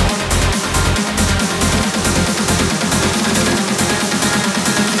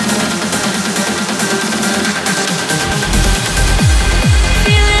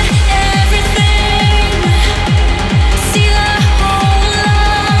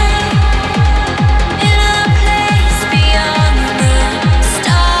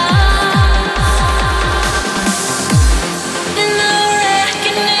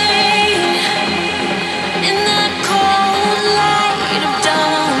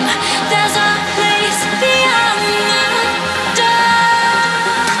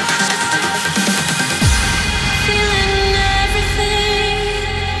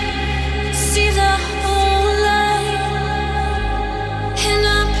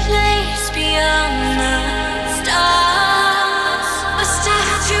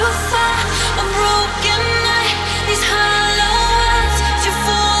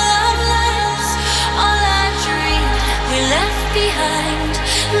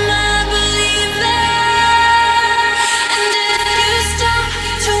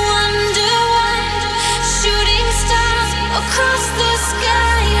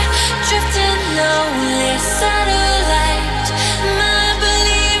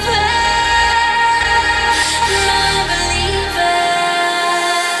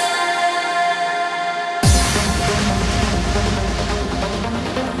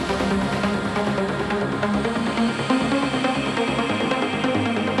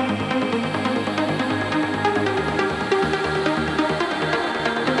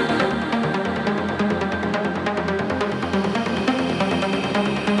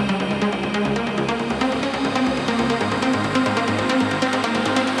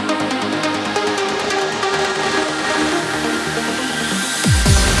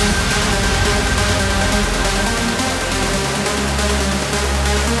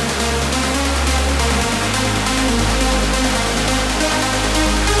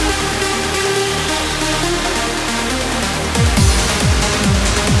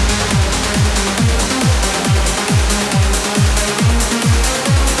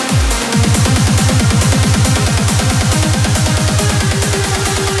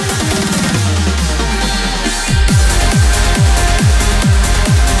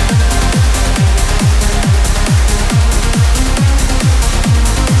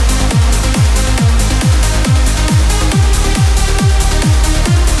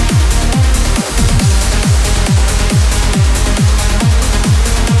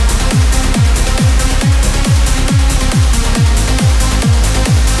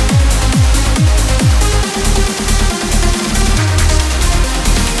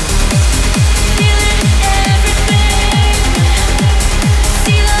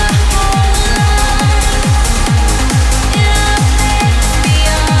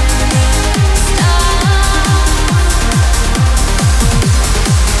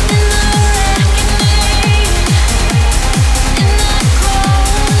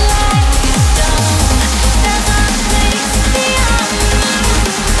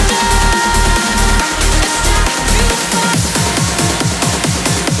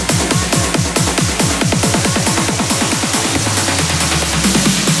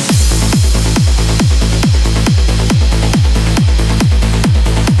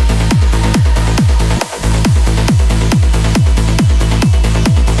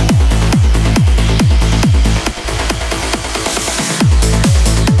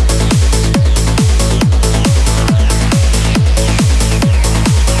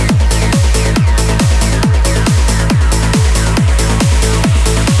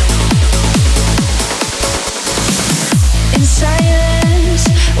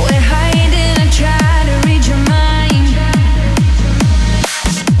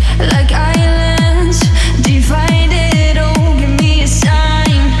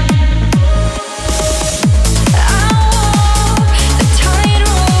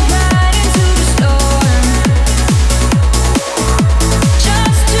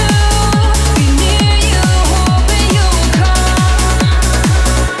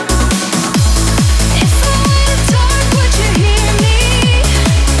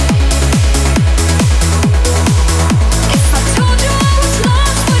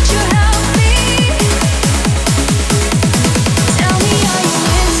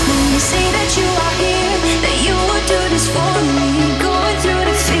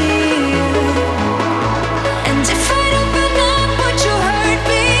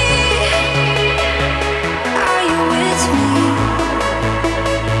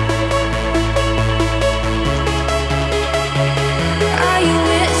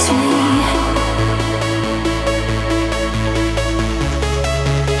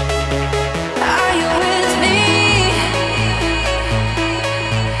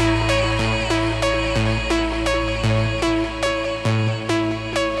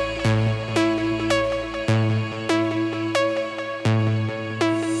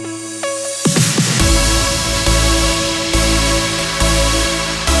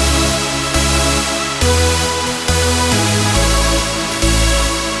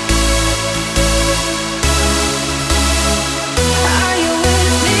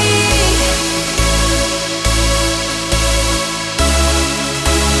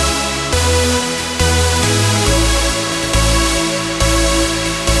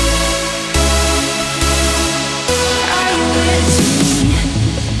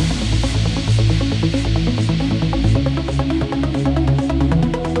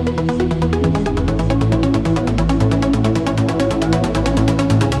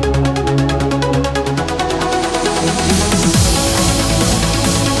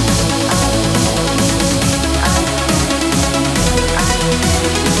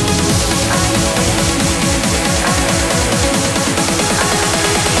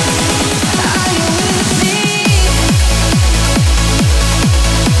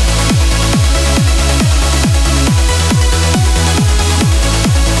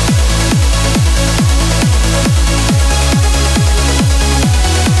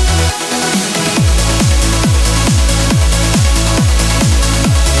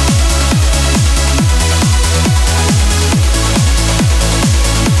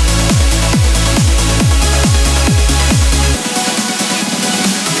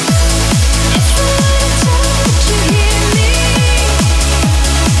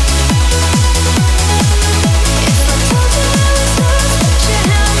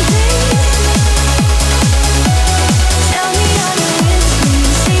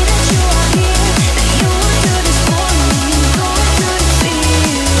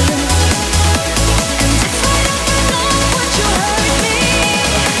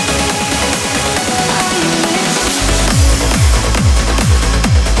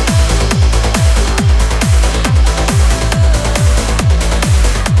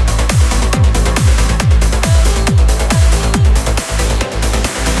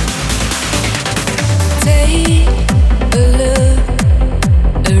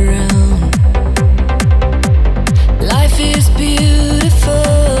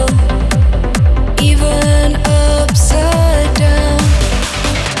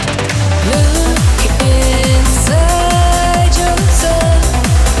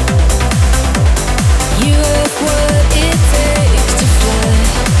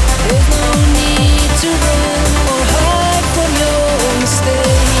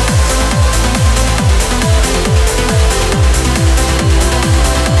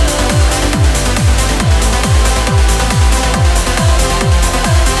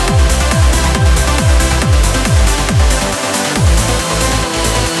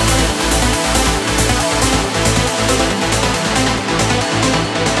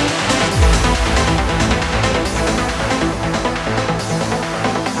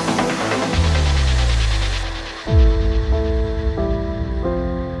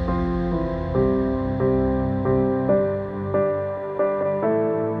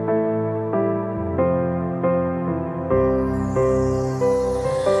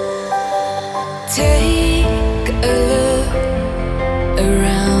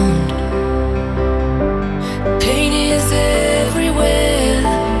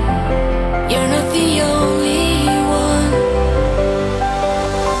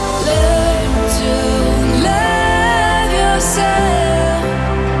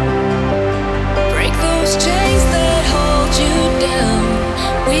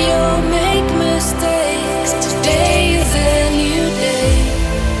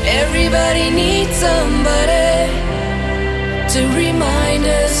 Everybody needs somebody to remind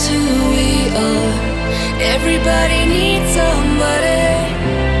us who we are. Everybody needs somebody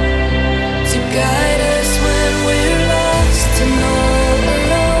to guide us when we're lost and all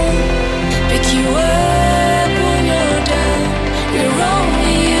alone. Pick you up when you're down. You're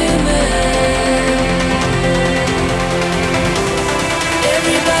only human.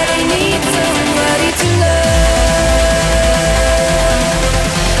 Everybody needs somebody to love,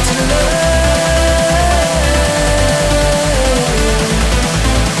 to love,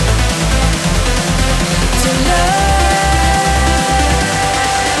 to love.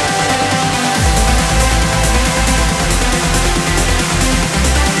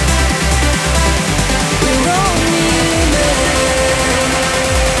 We're only human.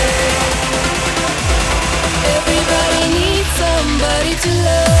 Everybody needs somebody to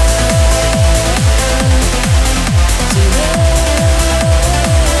love, to love.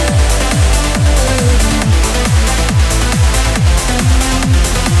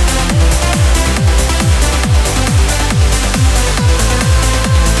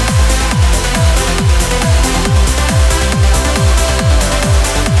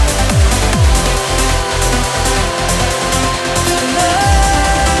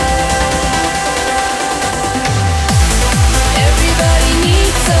 Everybody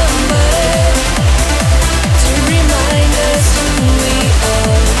needs somebody to remind us who we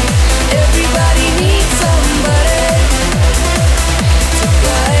are. Everybody needs somebody to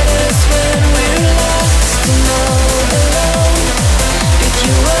guide us when we're lost and all alone. Pick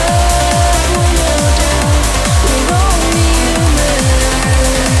you up when you're down. We're only human.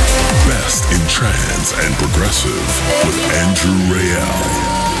 Best in trance and progressive with Andrew Rayel.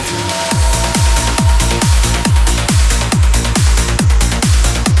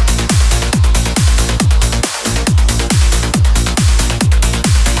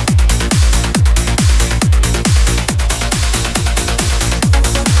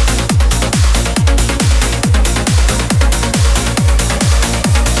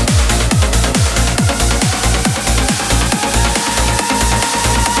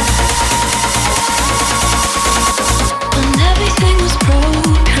 When everything was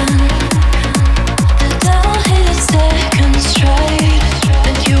broken, the devil hit its second strike.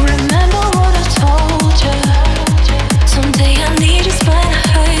 And you remember what I told you? Someday I need you spine to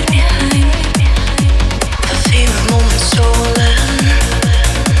hide behind. The favorite moment stolen.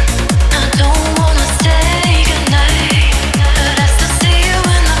 I don't wanna say goodnight, but I still see you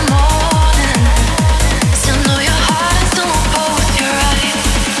in the morning. Still know your heart and still know both your eyes.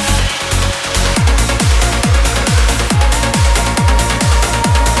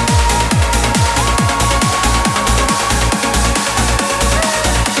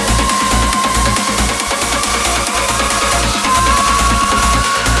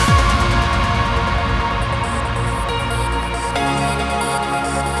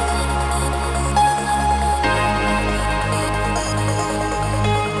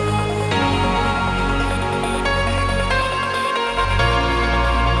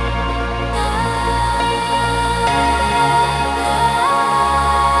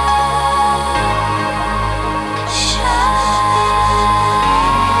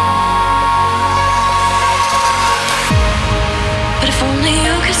 But if only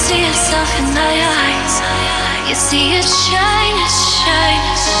you could see yourself in my eyes, you see it shine, it shine,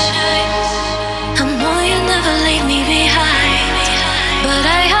 it shine. I know you never leave me behind, but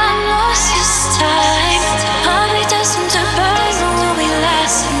I have lost this time. I'll be destined to burn, but will we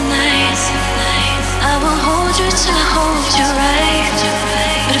last the night? I will hold you till I hold you right.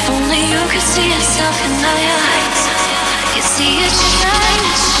 But if only you could see yourself in my eyes, you see it shine,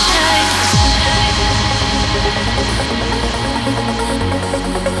 it shine, it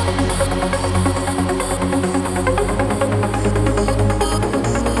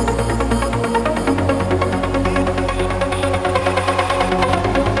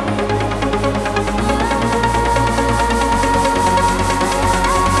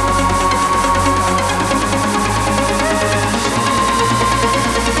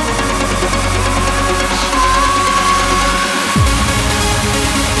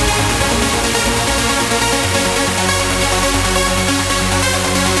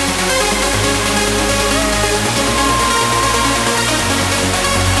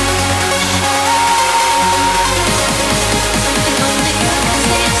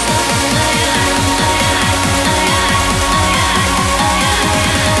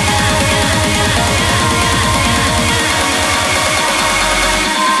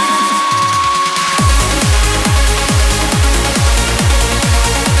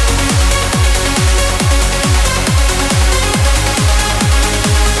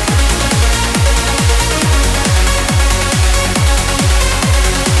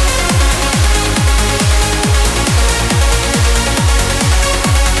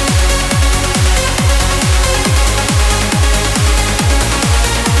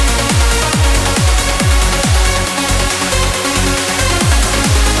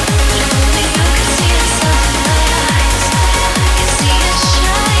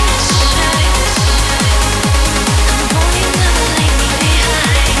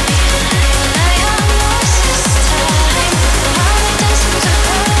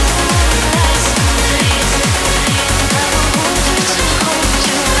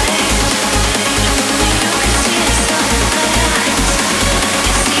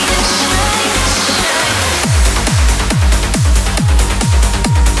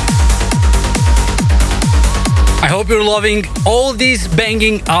you're loving all these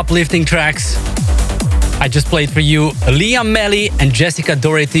banging, uplifting tracks. I just played for you Liam Melly and Jessica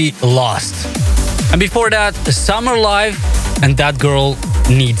Doherty, Lost. And before that, Summer Live and That Girl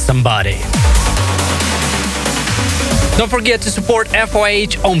Needs Somebody. Don't forget to support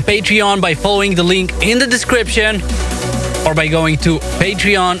FYH on Patreon by following the link in the description or by going to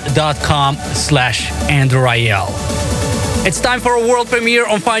patreon.com/AndrewRayel. It's time for a world premiere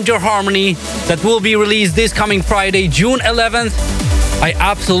on Find Your Harmony that will be released this coming Friday, June 11th. I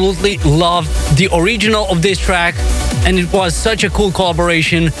absolutely loved the original of this track, and it was such a cool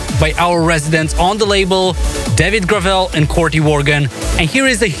collaboration by our residents on the label, David Gravel and Corty Worgan. And here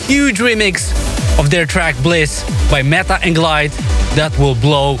is a huge remix of their track Bliss by Meta and Glide that will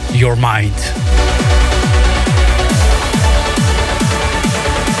blow your mind.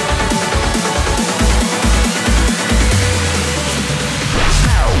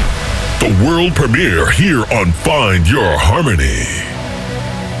 The world premiere here on Find Your Harmony.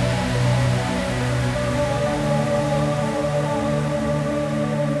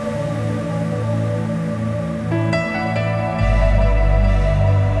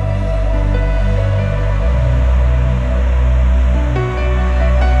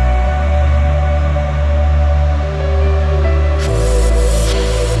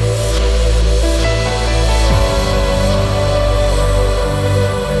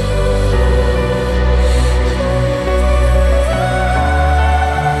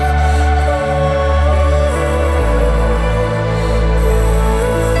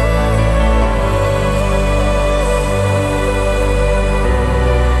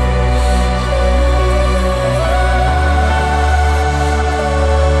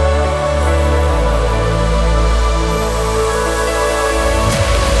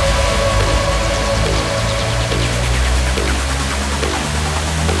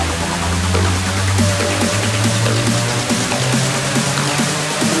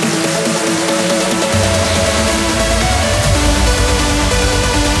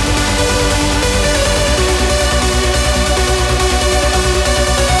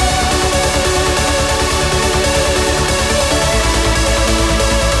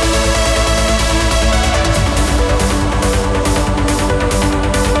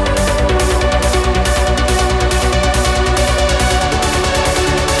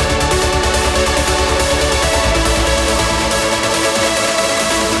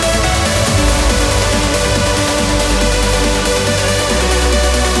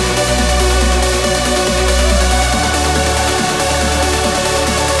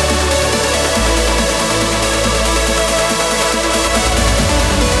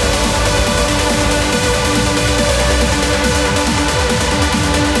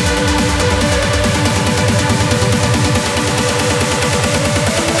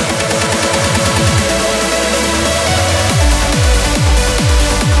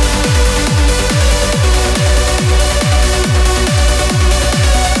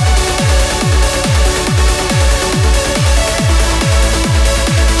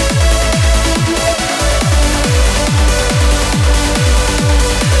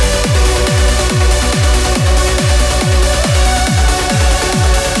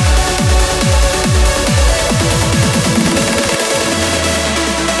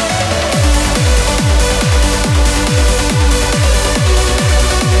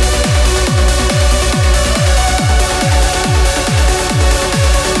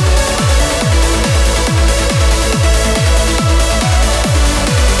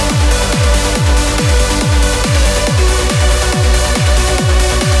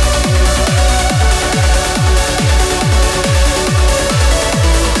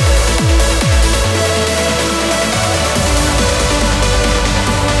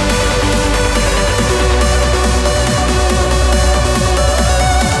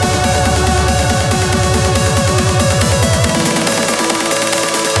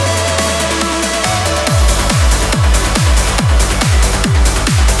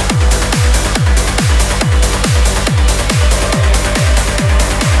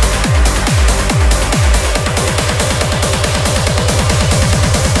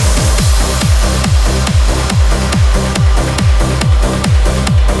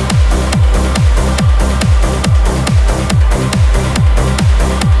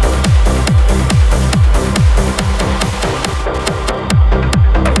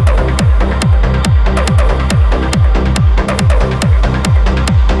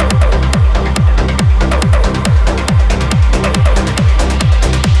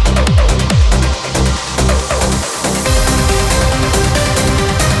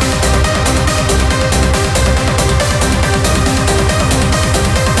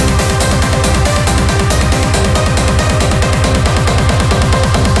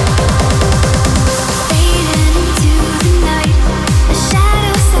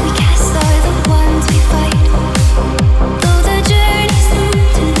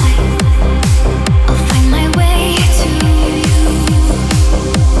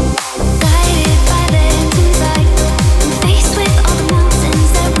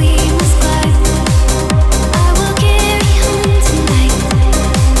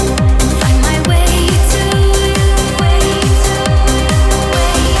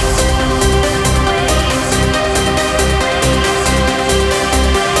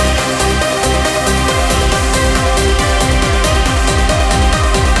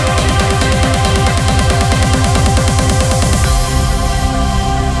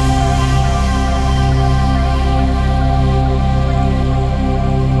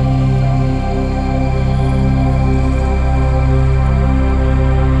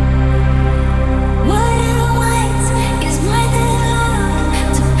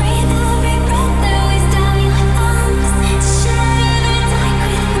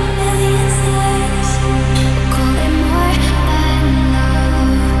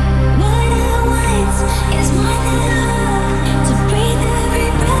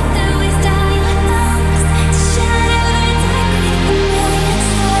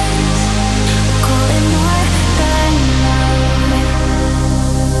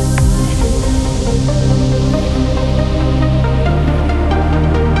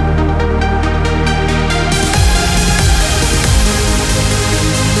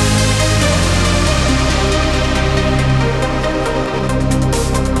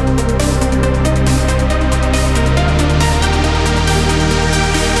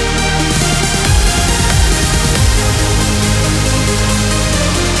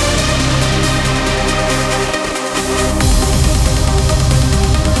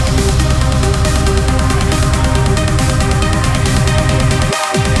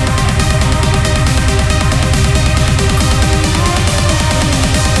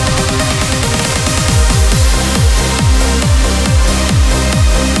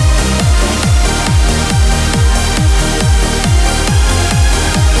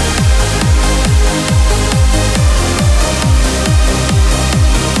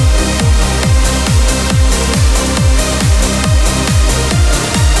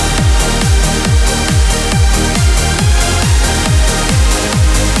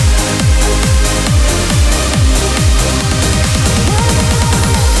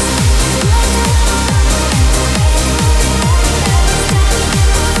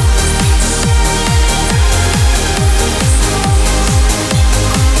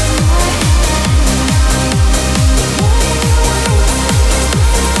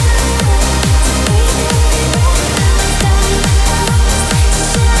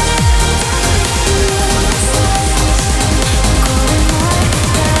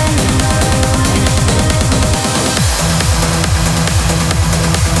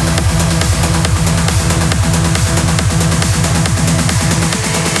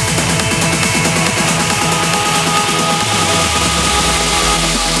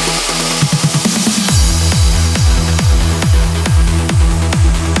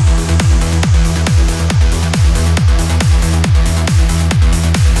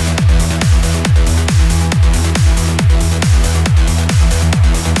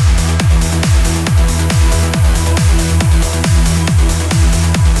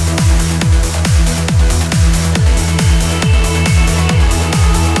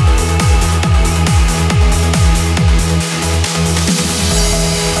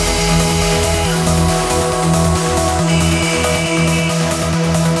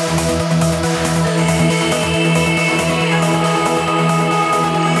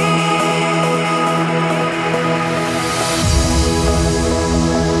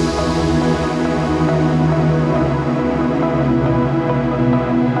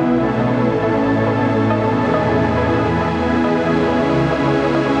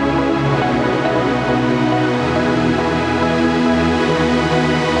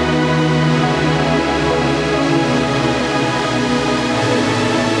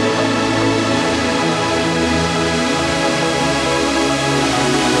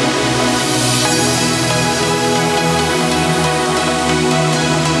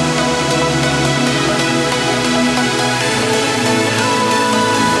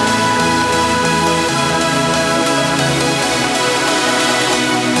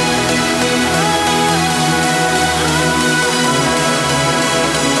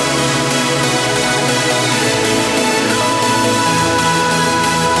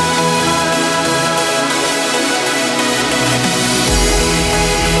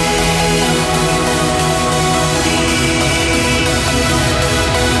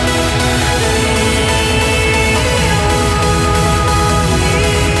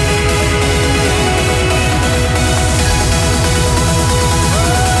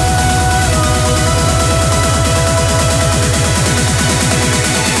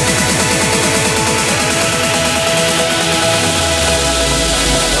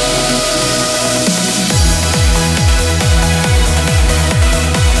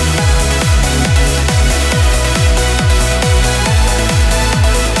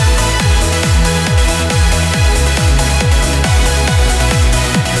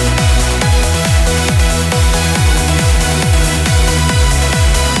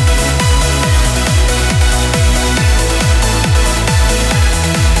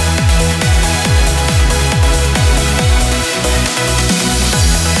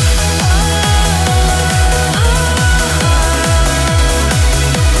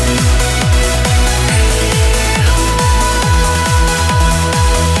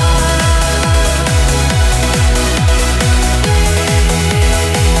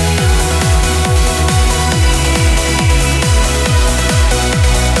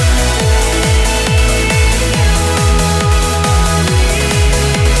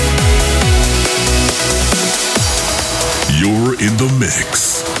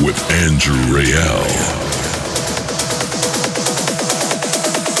 mix with Andrew Rayel.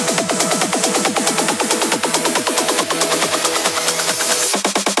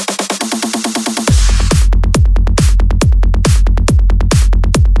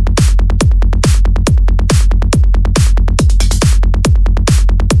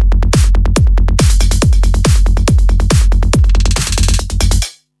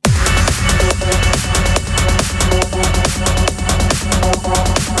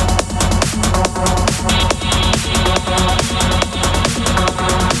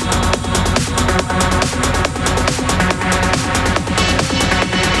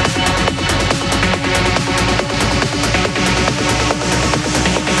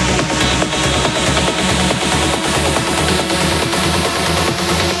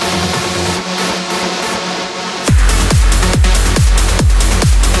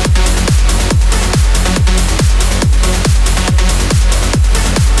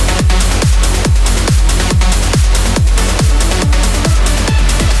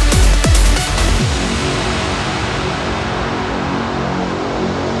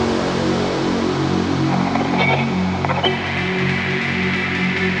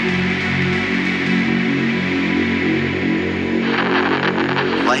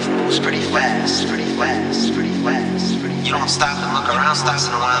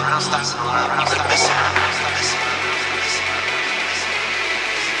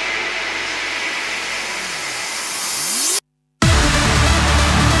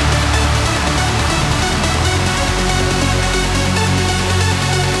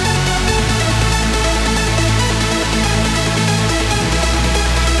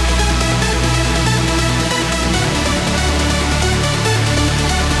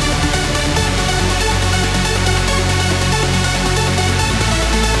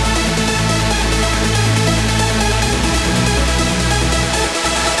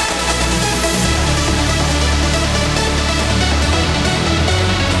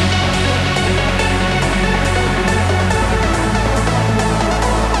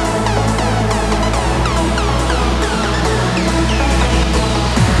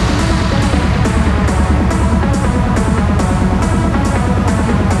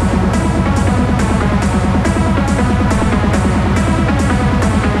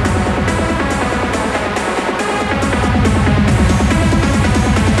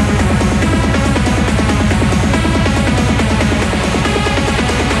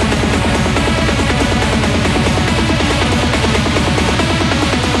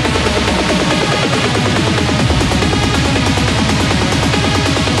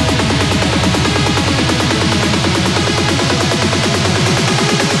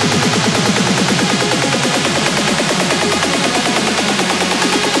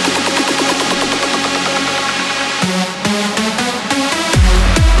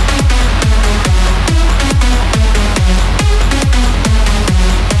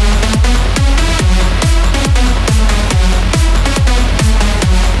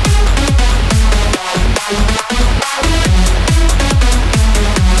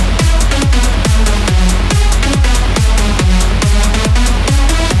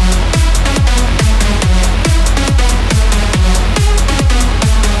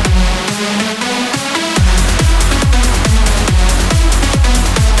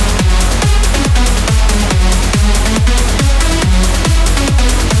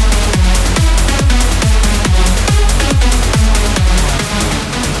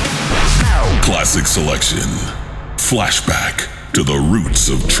 Selection. Flashback to the roots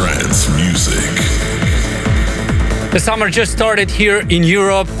of trance music. The summer just started here in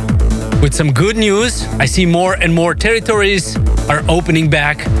Europe with some good news. I see more and more territories are opening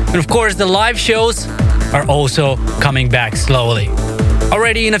back. And of course, the live shows are also coming back slowly.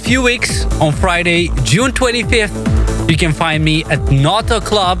 Already in a few weeks, on Friday, June 25th, you can find me at Noto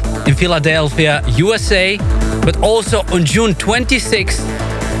Club in Philadelphia, USA, but also on June 26th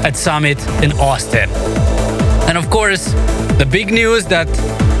at Summit in Austin. And of course, the big news that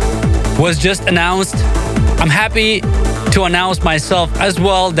was just announced, I'm happy to announce myself as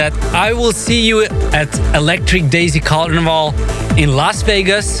well that I will see you at Electric Daisy Carnival in Las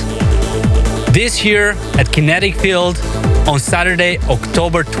Vegas this year at Kinetic Field on Saturday,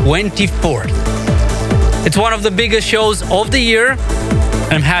 October 24th. It's one of the biggest shows of the year.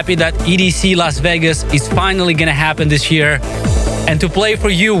 I'm happy that EDC Las Vegas is finally gonna happen this year. And to play for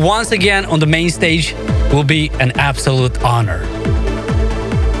you once again on the main stage will be an absolute honor.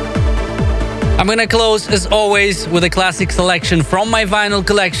 I'm gonna close, as always, with a classic selection from my vinyl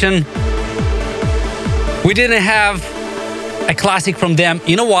collection. We didn't have a classic from them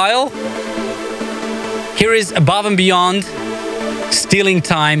in a while. Here is Above and Beyond stealing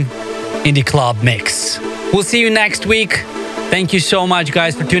time in the club mix. We'll see you next week. Thank you so much,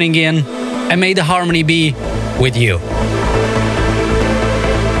 guys, for tuning in, and may the harmony be with you.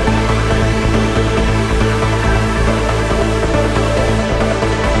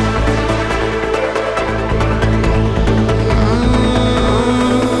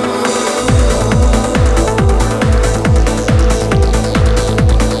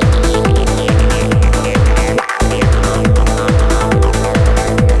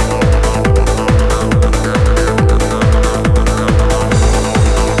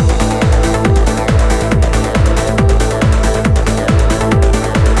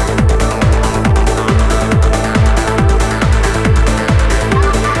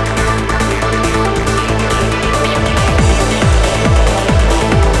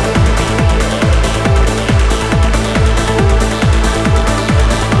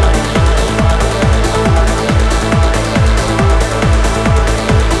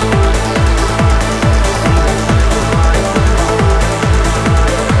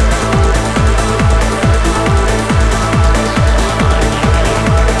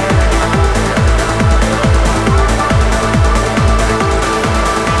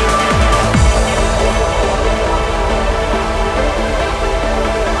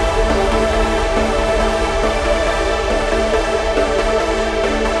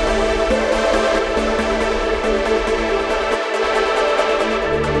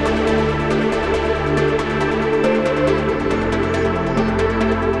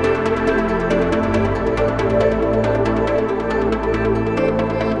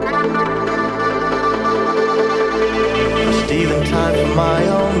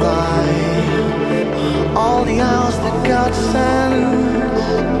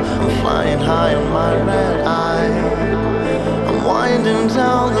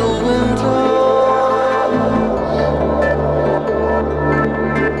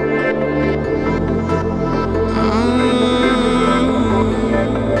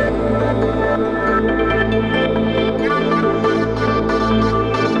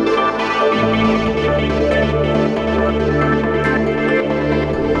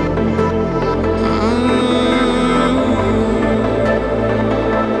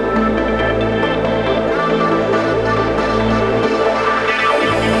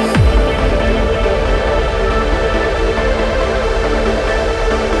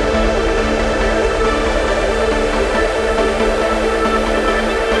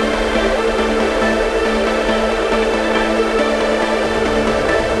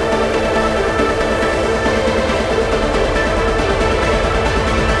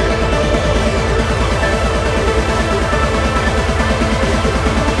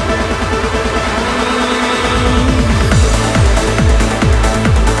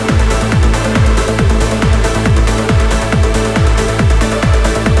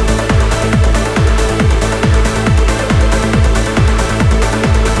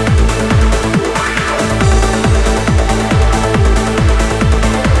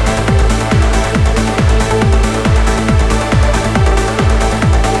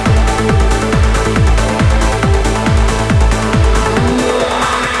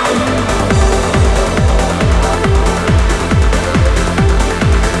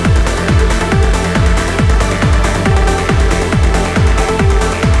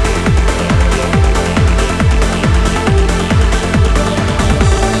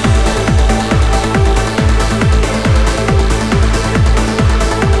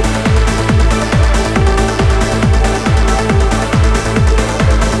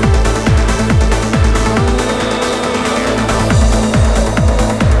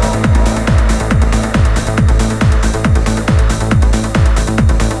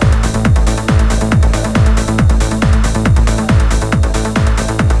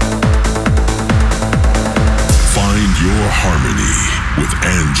 Harmony with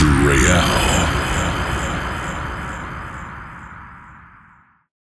Andrew Rayel.